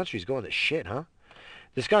blows. This country's going to shit, huh?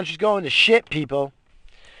 This country's going to shit, people.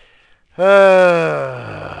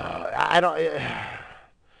 I don't.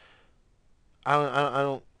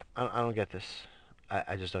 I don't get this.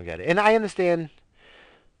 I just don't get it. And I understand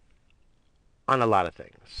on a lot of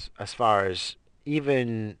things, as far as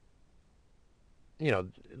even,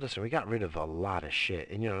 listen, we got rid of a lot of shit,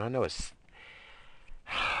 and I know it's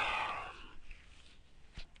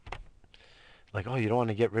like, oh, you don't want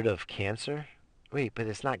to get rid of cancer? Wait, but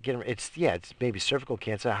it's not getting. It's maybe cervical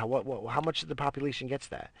cancer. How much of the population gets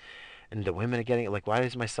that? And the women are getting it. Like, why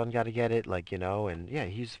does my son got to get it? Like, and yeah,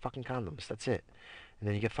 he uses fucking condoms. That's it. And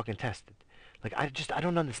then you get fucking tested. Like, I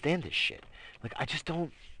don't understand this shit. Like, I just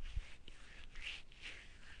don't.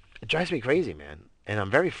 It drives me crazy, man. And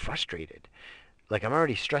I'm very frustrated. Like, I'm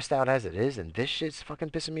already stressed out as it is, and this shit's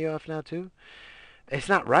fucking pissing me off now, too. It's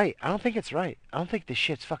not right. I don't think it's right. I don't think this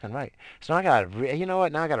shit's fucking right. So now I gotta, you know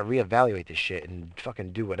what? Now I gotta reevaluate this shit and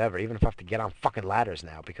fucking do whatever, even if I have to get on fucking ladders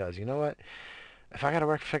now, because you know what? If I gotta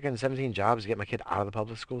work fucking 17 jobs to get my kid out of the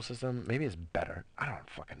public school system, maybe it's better. I don't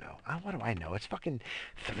fucking know. What do I know? It's fucking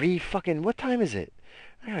 3 fucking, what time is it?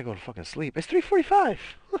 I gotta go to fucking sleep. It's 3:45.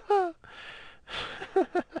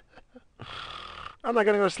 I'm not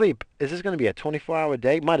gonna go to sleep. Is this gonna be a 24-hour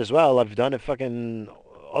day? Might as well. I've done it fucking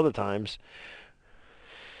other times.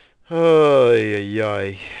 Oh,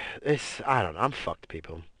 yeah. I don't know. I'm fucked,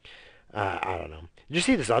 people. I don't know. Did you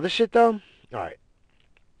see this other shit, though? Alright.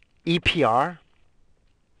 EPR.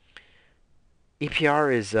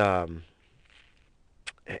 EPR is,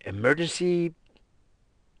 emergency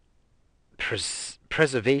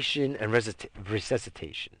preservation and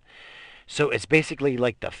resuscitation. So it's basically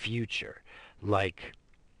like the future. Like,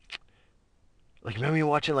 remember you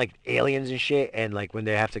watching like aliens and shit, and like when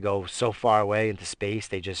they have to go so far away into space,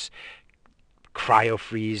 they just cryo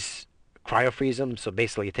freeze them. So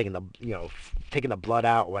basically, you're taking taking the blood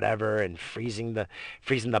out, or whatever, and freezing the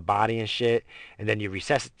body and shit, and then you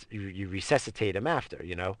resuscitate them after,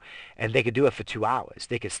 and they could do it for 2 hours.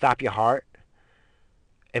 They could stop your heart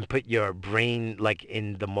and put your brain like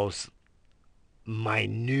in the most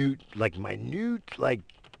minute, like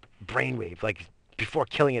brainwave, like before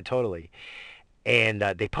killing it totally. And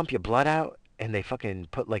they pump your blood out, and they fucking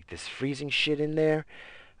put like this freezing shit in there.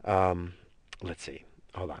 Um, let's see.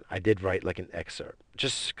 Hold on. I did write like an excerpt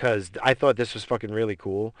just because I thought this was fucking really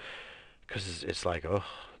cool. Because it's like, oh,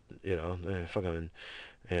 fucking,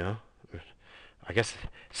 you know. I guess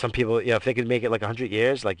some people, if they could make it like 100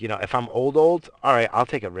 years, like, if I'm old, all right, I'll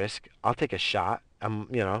take a risk. I'll take a shot.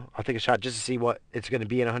 I'll take a shot just to see what it's going to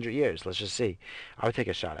be in 100 years. Let's just see. I would take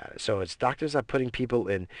a shot at it. So it's doctors are putting people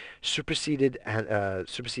in superseded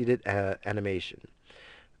animation.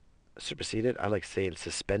 Superseded? I like saying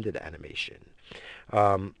suspended animation.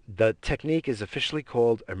 The technique is officially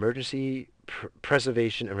called emergency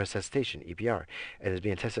preservation and resuscitation, EPR, and is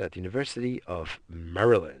being tested at the University of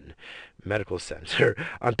Maryland Medical Center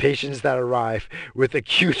on patients that arrive with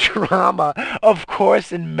acute trauma. Of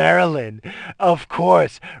course, in Maryland. Of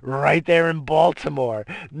course, right there in Baltimore.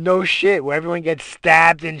 No shit, where everyone gets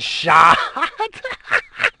stabbed and shot.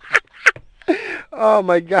 Oh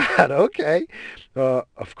my God. Okay.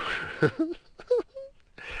 Of course.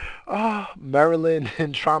 Oh, Maryland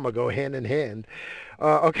and trauma go hand in hand.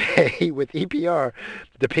 Okay, with EPR,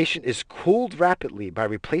 the patient is cooled rapidly by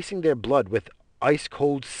replacing their blood with ice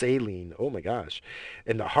cold saline. Oh my gosh.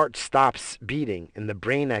 And the heart stops beating and the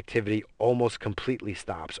brain activity almost completely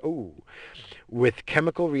stops. Oh. With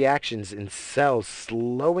chemical reactions in cells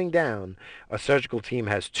slowing down, a surgical team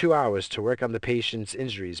has 2 hours to work on the patient's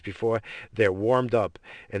injuries before they're warmed up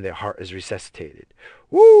and their heart is resuscitated.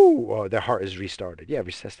 Woo! Oh, their heart is restarted. Yeah,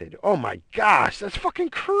 resuscitated. Oh my gosh, that's fucking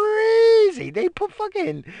crazy. They put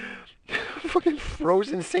fucking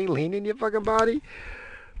frozen saline in your fucking body.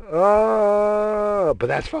 Oh, but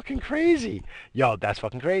that's fucking crazy. Yo, that's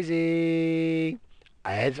fucking crazy.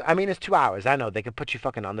 I mean, it's 2 hours. I know they could put you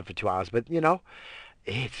fucking under for 2 hours, but you know,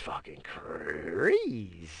 it's fucking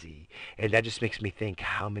crazy. And that just makes me think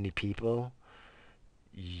how many people,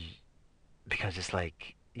 because it's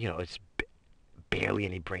like, you know, it's barely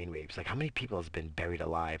any brainwaves. Like, how many people has been buried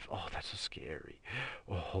alive? Oh, that's so scary.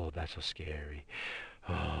 Oh, that's so scary.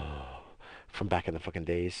 Oh, from back in the fucking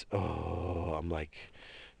days. Oh, I'm like,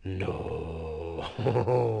 no.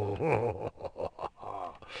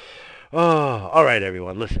 Oh, all right,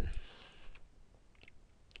 everyone, listen.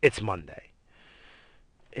 It's Monday.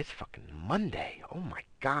 It's fucking Monday. Oh my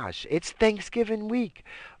gosh. It's Thanksgiving week.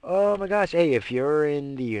 Oh my gosh. Hey, if you're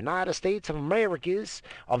in the United States of Americas,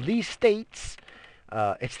 of these states,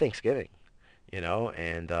 it's Thanksgiving, you know,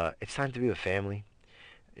 and it's time to be with family,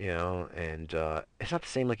 you know, and it's not the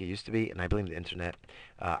same like it used to be, and I blame the internet.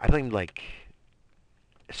 I blame, like,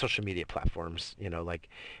 social media platforms, you know, like,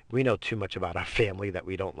 we know too much about our family that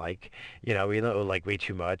we don't like, you know, we know, like, way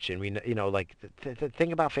too much, and you know, like, the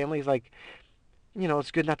thing about families, like, you know,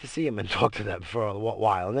 it's good not to see them and talk to them for a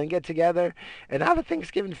while, and then get together and have a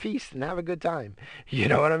Thanksgiving feast and have a good time. You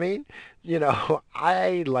know what I mean? You know,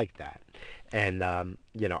 I like that. And,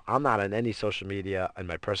 you know, I'm not on any social media in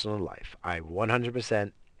my personal life. I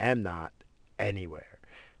 100% am not anywhere.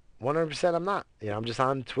 100% I'm not. You know, I'm just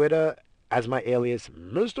on Twitter as my alias,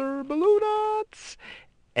 Mr. Balloonauts.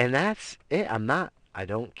 And that's it. I'm not. I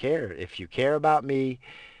don't care. If you care about me,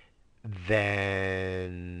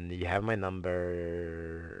 then you have my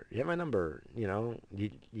number. You have my number. You know,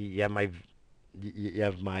 you have my you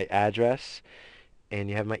have my address, and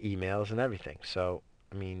you have my emails and everything. So,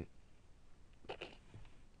 I mean,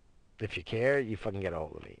 if you care, you fucking get a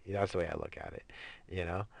hold of me. That's the way I look at it. You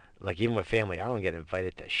know, like, even with family, I don't get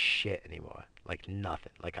invited to shit anymore. Like,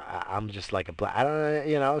 nothing. Like, I'm just like a black. I don't.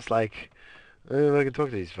 You know, it's like, I don't know if I can talk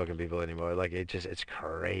to these fucking people anymore. Like, it's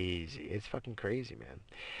crazy. It's fucking crazy, man.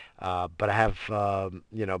 But I have,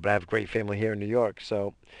 but I have great family here in New York,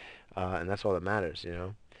 so, and that's all that matters, you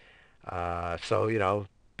know. So, you know,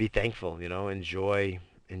 be thankful, you know, enjoy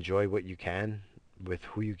what you can with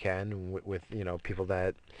who you can, with, you know, people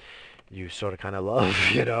that you sort of kind of love,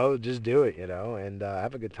 you know, just do it, you know, and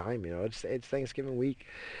have a good time, you know. It's Thanksgiving week.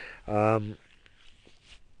 Um,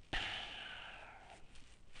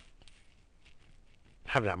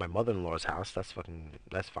 Having it at my mother-in-law's house, that's fine.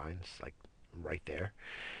 It's like right there.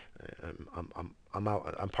 I'm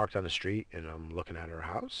out. I'm parked on the street and I'm looking at her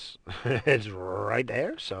house. It's right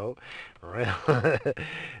there. So, right.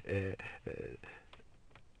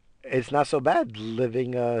 It's not so bad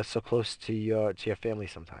living so close to your family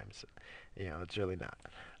sometimes. You know, it's really not.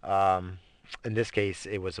 Um, in this case,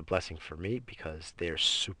 it was a blessing for me because they're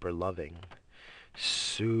super loving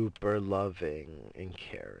and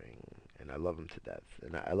caring, and I love them to death,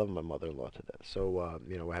 and I love my mother-in-law to death. So,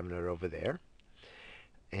 you know, we're having it over there,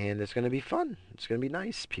 and it's gonna be fun. It's gonna be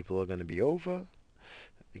nice. People are gonna be over.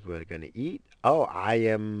 We're gonna eat. Oh, I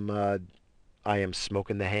am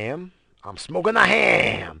smoking the ham. I'm smoking the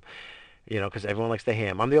ham. You know, because everyone likes the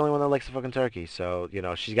ham. I'm the only one that likes the fucking turkey. So, you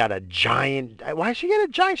know, she's got a giant. Why did she get a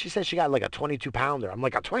giant? She said she got like a 22 pounder. I'm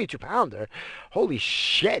like, a 22 pounder? Holy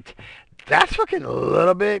shit. That's fucking a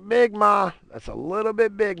little bit big, ma. That's a little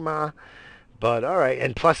bit big, ma. But all right,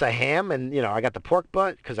 and plus a ham, and you know, I got the pork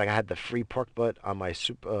butt because I had the free pork butt on my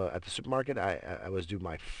soup at the supermarket. I was due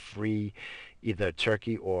my free either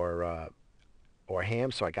turkey or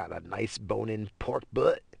ham, so I got a nice bone-in pork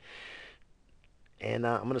butt, and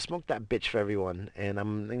I'm gonna smoke that bitch for everyone, and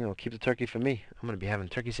I'm, you know, keep the turkey for me. I'm gonna be having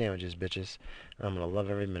turkey sandwiches, bitches. I'm gonna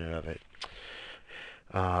love every minute of it.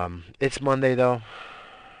 It's Monday though.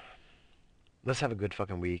 Let's have a good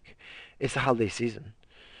fucking week. It's the holiday season.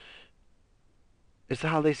 It's the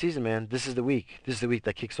holiday season, man. This is the week. This is the week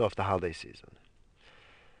that kicks off the holiday season.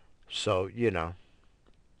 So, you know,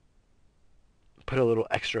 put a little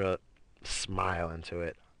extra smile into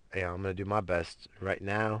it. Yeah, I'm gonna do my best. Right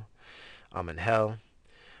now, I'm in hell,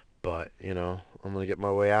 but you know, I'm gonna get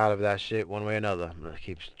my way out of that shit one way or another. I'm gonna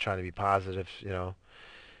keep trying to be positive, you know,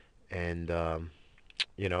 and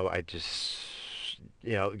you know, I just,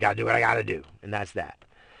 you know, gotta do what I gotta do, and that's that.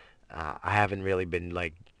 I haven't really been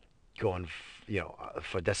like going, you know,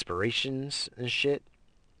 for desperations and shit,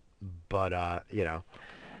 but you know,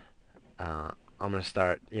 uh, I'm gonna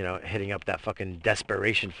start, you know, hitting up that fucking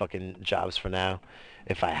desperation fucking jobs for now,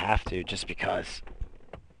 if I have to, just because,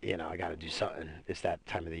 you know, I gotta do something. It's that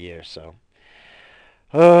time of the year, so.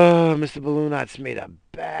 Oh, Mr. Balloonot's made a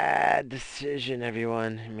bad decision,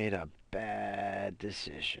 everyone. He made a bad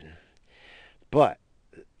decision. But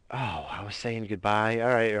Oh, I was saying goodbye. All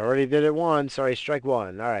right, I already did it once. Sorry, strike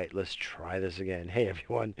one. All right, let's try this again. Hey,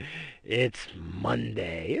 everyone. It's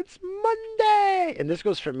Monday. It's Monday. And this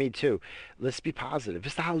goes for me, too. Let's be positive.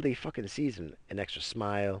 It's the holiday fucking season. An extra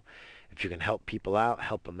smile. If you can help people out,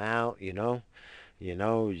 help them out, you know?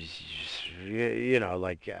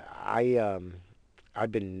 Like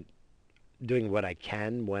I've been doing what I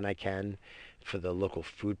can when I can for the local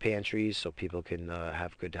food pantries so people can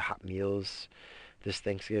have good hot meals this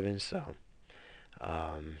Thanksgiving. So,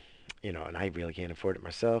 um, and I really can't afford it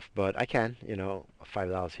myself, but I can,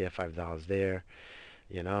 $5 here, $5 there,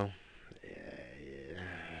 you know. Eh,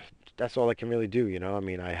 That's all I can really do, I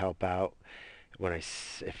mean, I help out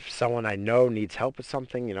if someone I know needs help with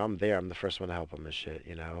something, I'm there. I'm the first one to help them and shit,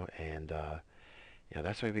 and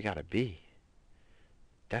that's the way we gotta be.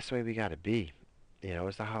 That's the way we gotta be.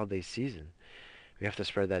 It's the holiday season. We have to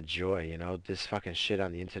spread that joy, This fucking shit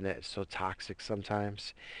on the internet is so toxic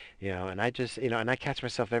sometimes, and I just, and I catch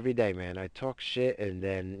myself every day, man. I talk shit and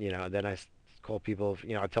then, then call people,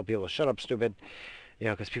 I tell people, shut up, stupid,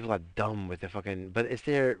 because people are dumb with their fucking, but it's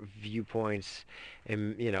their viewpoints,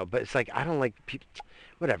 and, but it's like, I don't like people,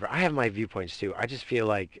 whatever. I have my viewpoints too. I just feel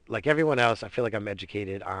like everyone else, I feel like I'm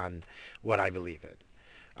educated on what I believe in.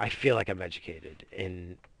 I feel like I'm educated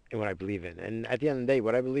in what I believe in. And at the end of the day,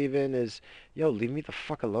 what I believe in is, yo, leave me the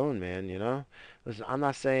fuck alone, man, Listen, I'm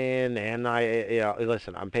not saying, and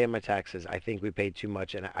listen, I'm paying my taxes. I think we pay too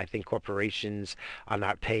much, and I think corporations are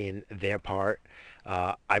not paying their part.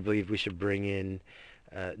 I believe we should bring in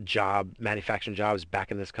manufacturing jobs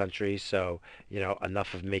back in this country. So,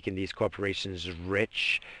 enough of making these corporations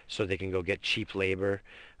rich so they can go get cheap labor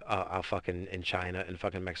fucking in China and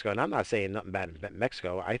fucking Mexico. And I'm not saying nothing bad in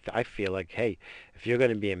Mexico. I feel like, hey, if you're going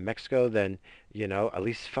to be in Mexico, then, at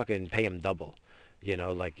least fucking pay them double.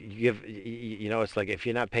 Like you give, it's like if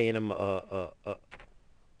you're not paying them an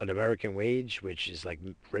American wage, which is like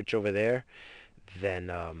rich over there,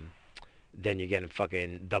 then you're getting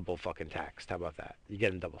fucking double fucking taxed. How about that? You're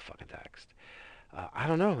getting double fucking taxed. I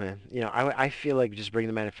don't know, man. I feel like just bring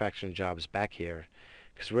the manufacturing jobs back here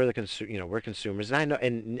because we're consumers. And I know,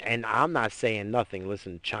 and I'm not saying nothing.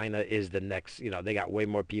 Listen, China is the next. They got way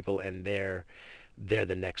more people, and they're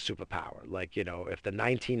the next superpower. Like, if the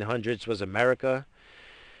 1900s was America,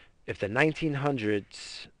 if the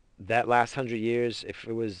 1900s, that last 100 years, if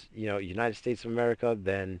it was, United States of America,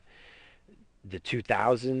 then the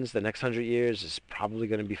 2000s, the next 100 years is probably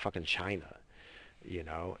going to be fucking China,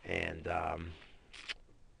 and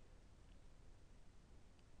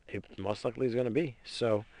it most likely is going to be.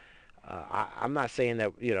 So I'm not saying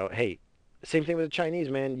that, hey, same thing with the Chinese,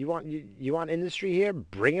 man. You want industry here?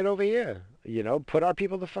 Bring it over here. Put our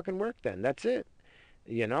people to fucking work. Then that's it.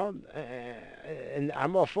 And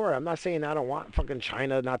I'm all for it. I'm not saying I don't want fucking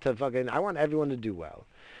China not to fucking. I want everyone to do well.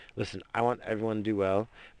 Listen, I want everyone to do well,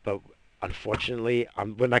 but unfortunately,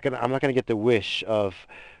 I'm not gonna get the wish of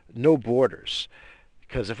no borders.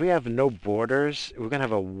 Because if we have no borders, we're gonna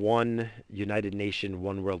have a one United Nation,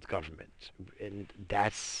 one world government, and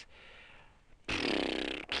that's,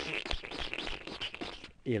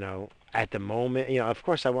 at the moment, of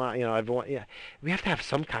course I want, everyone, yeah, we have to have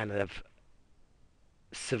some kind of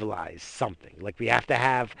civilized something. Like we have to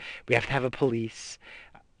have a police.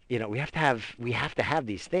 We have to have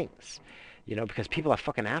these things. Because people are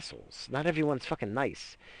fucking assholes. Not everyone's fucking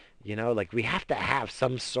nice. Like we have to have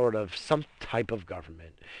some type of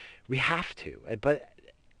government. We have to, but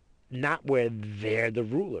not where they're the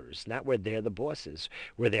rulers, not where they're the bosses,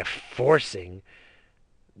 where they're forcing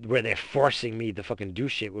me to fucking do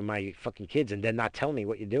shit with my fucking kids and then not tell me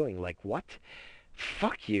what you're doing. Like what?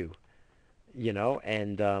 Fuck you.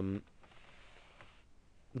 And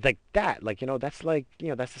like that, like that's like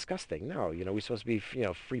that's disgusting. No, we're supposed to be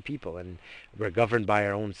free people and we're governed by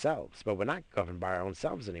our own selves, but we're not governed by our own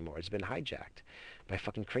selves anymore. It's been hijacked by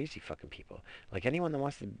fucking crazy fucking people. Like anyone that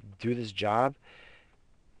wants to do this job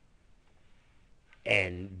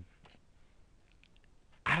and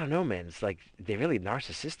I don't know, man. It's like they're really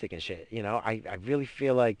narcissistic and shit. I really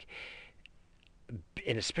feel like,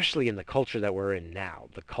 and especially in the culture that we're in now,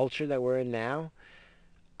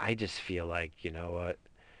 I just feel like what,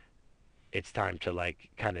 it's time to like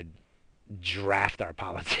kind of draft our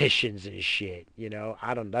politicians and shit.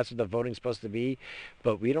 I don't. That's what the voting's supposed to be,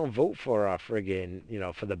 but we don't vote for our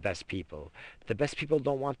friggin', for the best people. The best people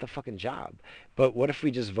don't want the fucking job. But what if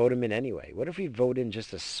we just vote them in anyway? What if we vote in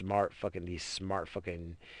just these smart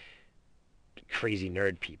fucking crazy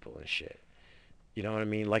nerd people and shit? You know what I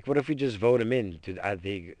mean? Like, what if we just vote them in? Would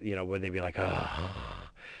they be like, oh,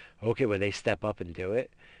 okay, would they step up and do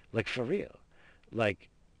it? Like for real? Like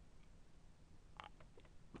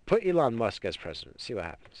Put Elon Musk as president. See what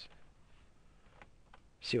happens.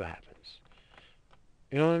 See what happens.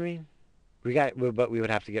 You know what I mean? But we would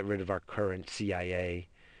have to get rid of our current CIA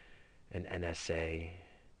and NSA.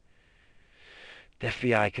 The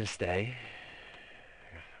FBI can stay,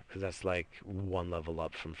 because that's like one level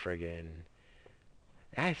up from friggin'.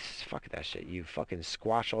 Fuck that shit. You fucking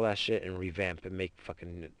squash all that shit and revamp and make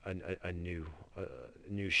fucking a new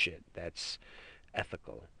shit that's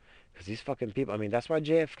ethical. Because these fucking people, I mean, that's why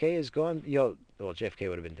JFK is gone. Well, JFK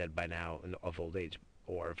would have been dead by now of old age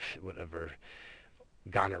or whatever.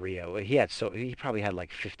 Gonorrhea. He probably had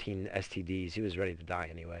like 15 STDs. He was ready to die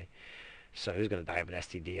anyway. So he was going to die of an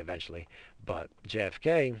STD eventually. But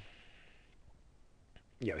JFK,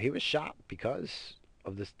 he was shot because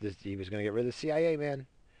of this. He was going to get rid of the CIA, man.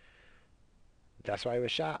 That's why he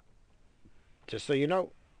was shot. Just so you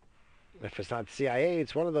know, if it's not the CIA,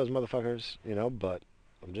 it's one of those motherfuckers, but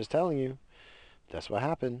I'm just telling you, that's what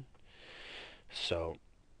happened. So,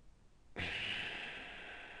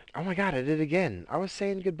 oh my God, I did it again. I was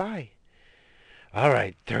saying goodbye. All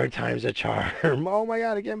right, third time's a charm. Oh my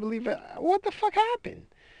God, I can't believe it. What the fuck happened?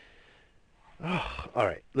 Oh, all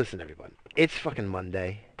right, listen, everyone. It's fucking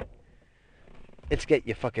Monday. It's get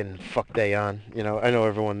your fucking fuck day on. I know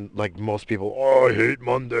everyone, like most people, oh, I hate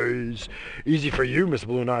Mondays. Easy for you, Miss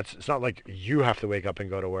Blue Knots. It's not like you have to wake up and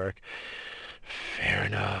go to work. Fair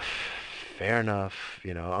enough. Fair enough.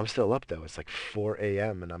 I'm still up, though. It's like 4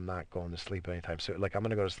 a.m. and I'm not going to sleep anytime soon. Like, I'm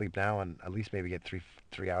going to go to sleep now and at least maybe get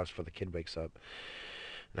three hours before the kid wakes up.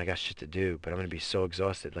 And I got shit to do, but I'm going to be so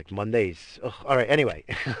exhausted. Like, Mondays. Ugh. All right, anyway.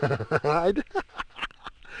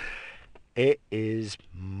 It is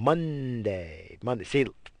Monday. See,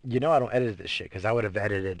 I don't edit this shit because I would have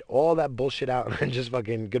edited all that bullshit out and just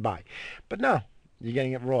fucking goodbye. But no, you're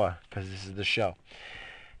getting it raw because this is the show.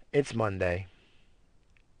 It's Monday.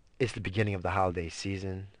 It's the beginning of the holiday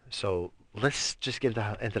season. So let's just get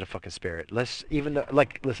into the fucking spirit.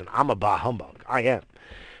 Listen, I'm a bah humbug. I am.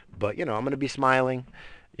 But, I'm going to be smiling.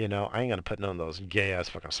 I ain't going to put none of those gay-ass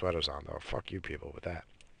fucking sweaters on, though. Fuck you people with that.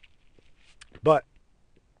 But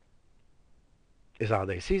it's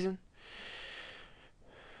holiday season.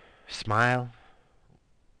 Smile.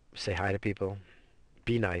 Say hi to people.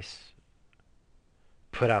 Be nice.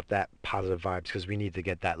 Put out that positive vibes because we need to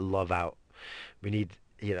get that love out. We need,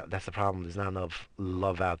 that's the problem. There's not enough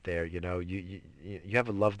love out there. You have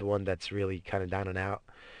a loved one that's really kind of down and out.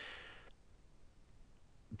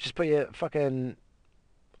 Just put your fucking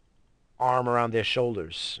arm around their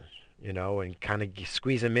shoulders, and kind of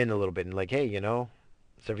squeeze them in a little bit and like, hey,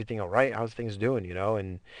 is everything all right? How's things doing,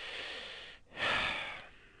 and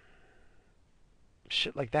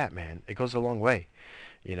shit like that, man. It goes a long way.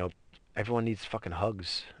 Everyone needs fucking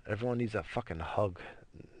hugs. Everyone needs a fucking hug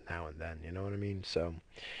now and then, you know what I mean? So,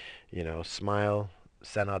 smile,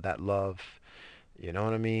 send out that love, you know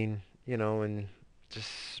what I mean? And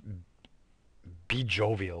just be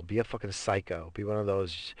jovial, be a fucking psycho, be one of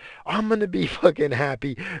those, I'm gonna be fucking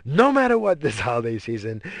happy no matter what this holiday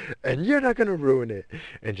season, and you're not gonna ruin it,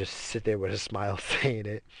 and just sit there with a smile saying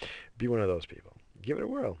it. Be one of those people. Give it a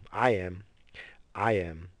whirl. I am,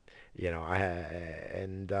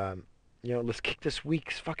 let's kick this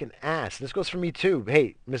week's fucking ass. This goes for me too.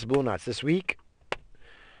 Hey, Miss Blue Knots, this week,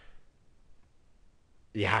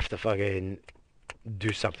 you have to fucking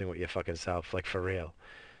do something with your fucking self, like for real.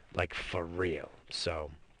 Like for real.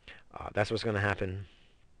 So, that's what's going to happen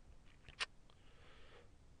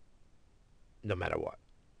no matter what.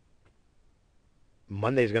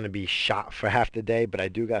 Monday's going to be shot for half the day, but I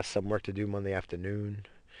do got some work to do Monday afternoon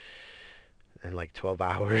in like 12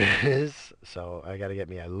 hours. So I got to get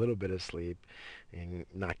me a little bit of sleep and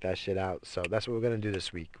knock that shit out. So that's what we're going to do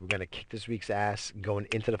this week. We're going to kick this week's ass going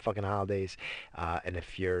into the fucking holidays. And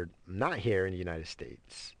if you're not here in the United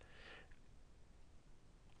States,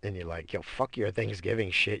 and you're like, yo, fuck your Thanksgiving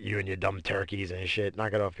shit, you and your dumb turkeys and shit.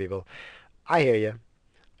 Knock it off, people. I hear you.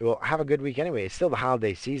 Well, have a good week anyway. It's still the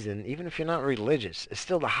holiday season. Even if you're not religious, it's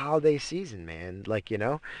still the holiday season, man. Like,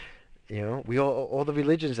 we all the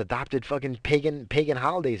religions adopted fucking pagan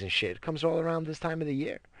holidays and shit. It comes all around this time of the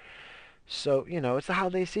year. So, it's the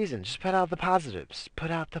holiday season. Just put out the positives. Put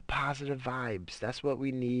out the positive vibes. That's what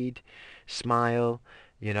we need. Smile,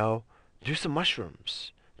 do some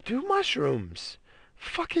mushrooms. Do mushrooms.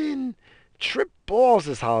 Fucking trip balls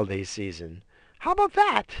this holiday season. How about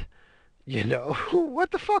that? What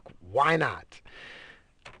the fuck? Why not?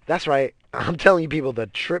 That's right. I'm telling you people to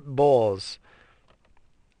trip balls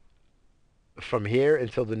from here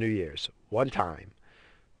until the New Year's. One time.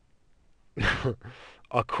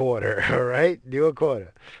 A quarter, all right? Do a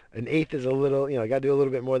quarter. An eighth is a little, I got to do a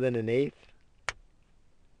little bit more than an eighth.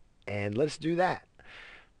 And let's do that.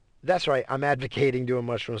 That's right. I'm advocating doing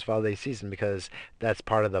mushrooms for holiday season because that's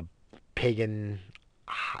part of the pagan.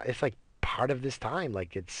 It's like part of this time.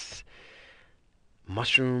 Like it's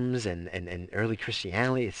mushrooms and early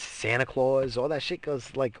Christianity. It's Santa Claus. All that shit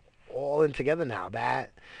goes like all in together now.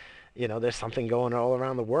 That there's something going all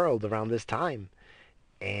around the world around this time,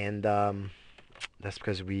 and that's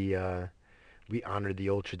because we honored the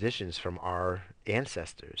old traditions from our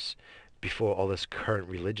ancestors before all this current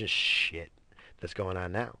religious shit that's going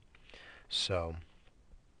on now. So,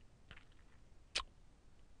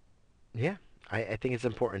 yeah, I think it's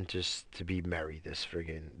important just to be merry this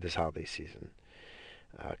holiday season.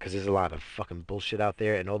 Because there's a lot of fucking bullshit out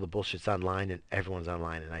there, and all the bullshit's online, and everyone's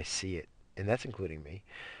online, and I see it. And that's including me.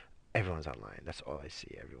 Everyone's online. That's all I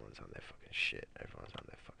see. Everyone's on their fucking shit. Everyone's on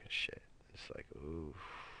their fucking shit. It's like, ooh,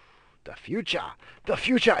 the future. The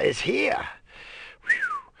future is here.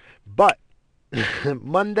 Whew. But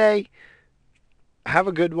Monday, have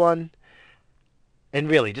a good one. And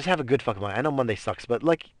really, just have a good fucking Monday. I know Monday sucks, but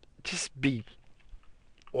like, just be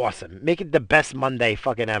awesome. Make it the best Monday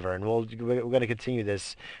fucking ever, and we're gonna continue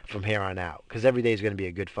this from here on out because every day is gonna be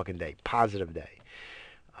a good fucking day, positive day.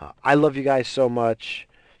 I love you guys so much.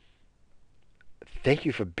 Thank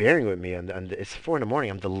you for bearing with me. It's 4 in the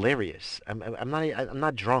morning. I'm delirious. I'm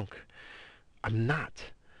not drunk. I'm not.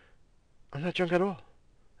 I'm not drunk at all.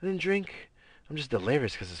 I didn't drink. I'm just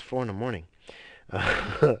delirious because it's 4 in the morning.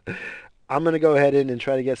 I'm gonna go ahead and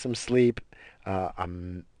try to get some sleep.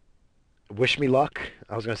 Wish me luck.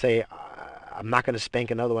 I was gonna say I'm not gonna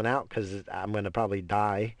spank another one out because I'm gonna probably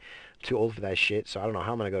die. I'm too old for that shit, so I don't know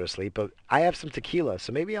how I'm gonna go to sleep. But I have some tequila,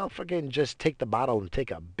 so maybe I'll fucking just take the bottle and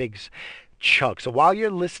take a big chug. So while you're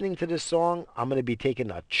listening to this song, I'm gonna be taking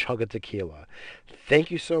a chug of tequila. Thank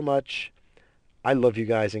you so much. I love you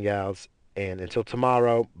guys and gals, and until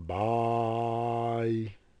tomorrow,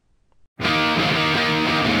 bye.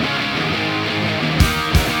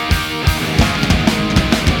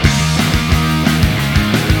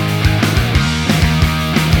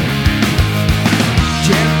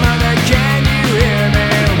 Can you hear me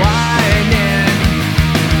whining?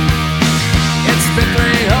 It's been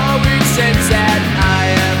 3 whole weeks since that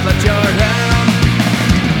I have left your room.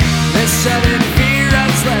 This sudden fear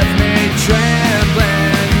has left me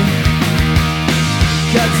trembling,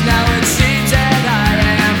 'cause now it seems that I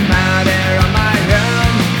am out here on my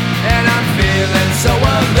own, and I'm feeling so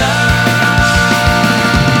alone.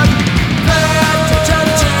 Pay attention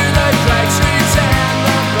to the crack streets and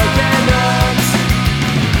the broken homes.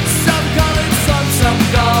 Some call it sun, some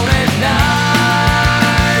call it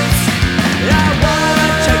nights. I wanna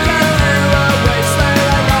take you through a wasteland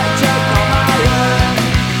I like to call my own.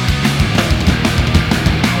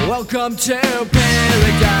 Welcome to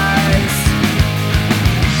paradise.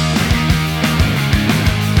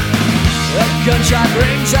 A gunshot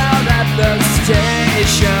rings out at the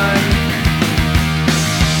station.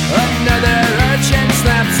 Another urchin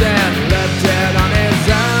snaps and left dead on his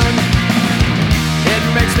own. It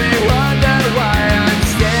makes me wonder why I'm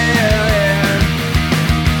still here.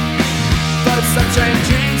 But some strange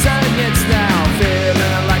reason it's now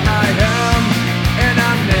feeling like my home, and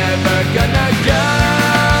I'm never gonna go.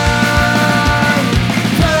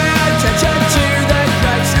 Pay attention to the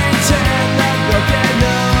crack streets and the broken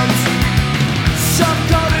homes. Some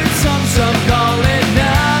call it some call it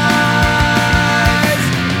nights.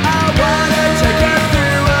 I wanna take you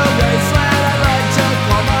through a wasteland I like to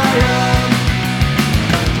call my own.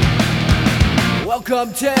 Welcome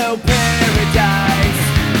to paradise.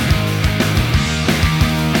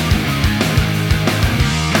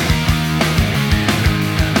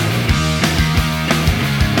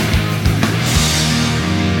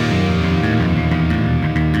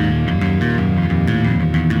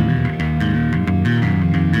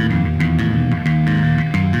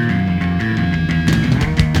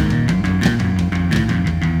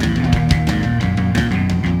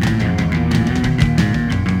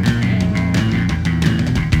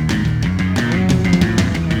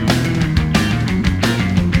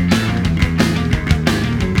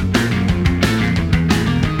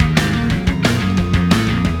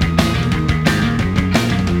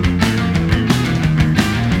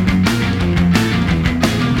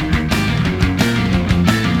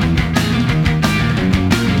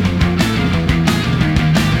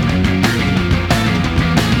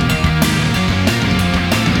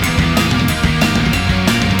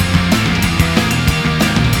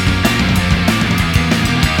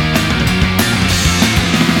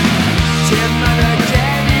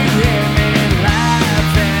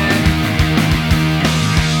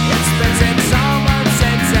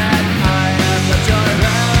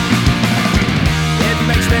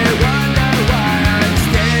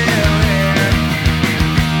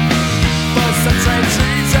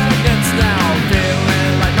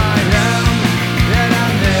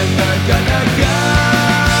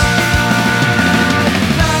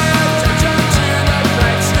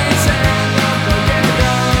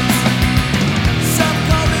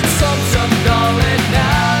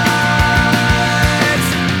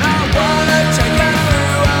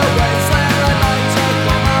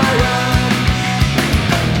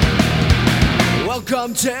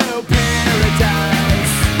 Welcome to paradise.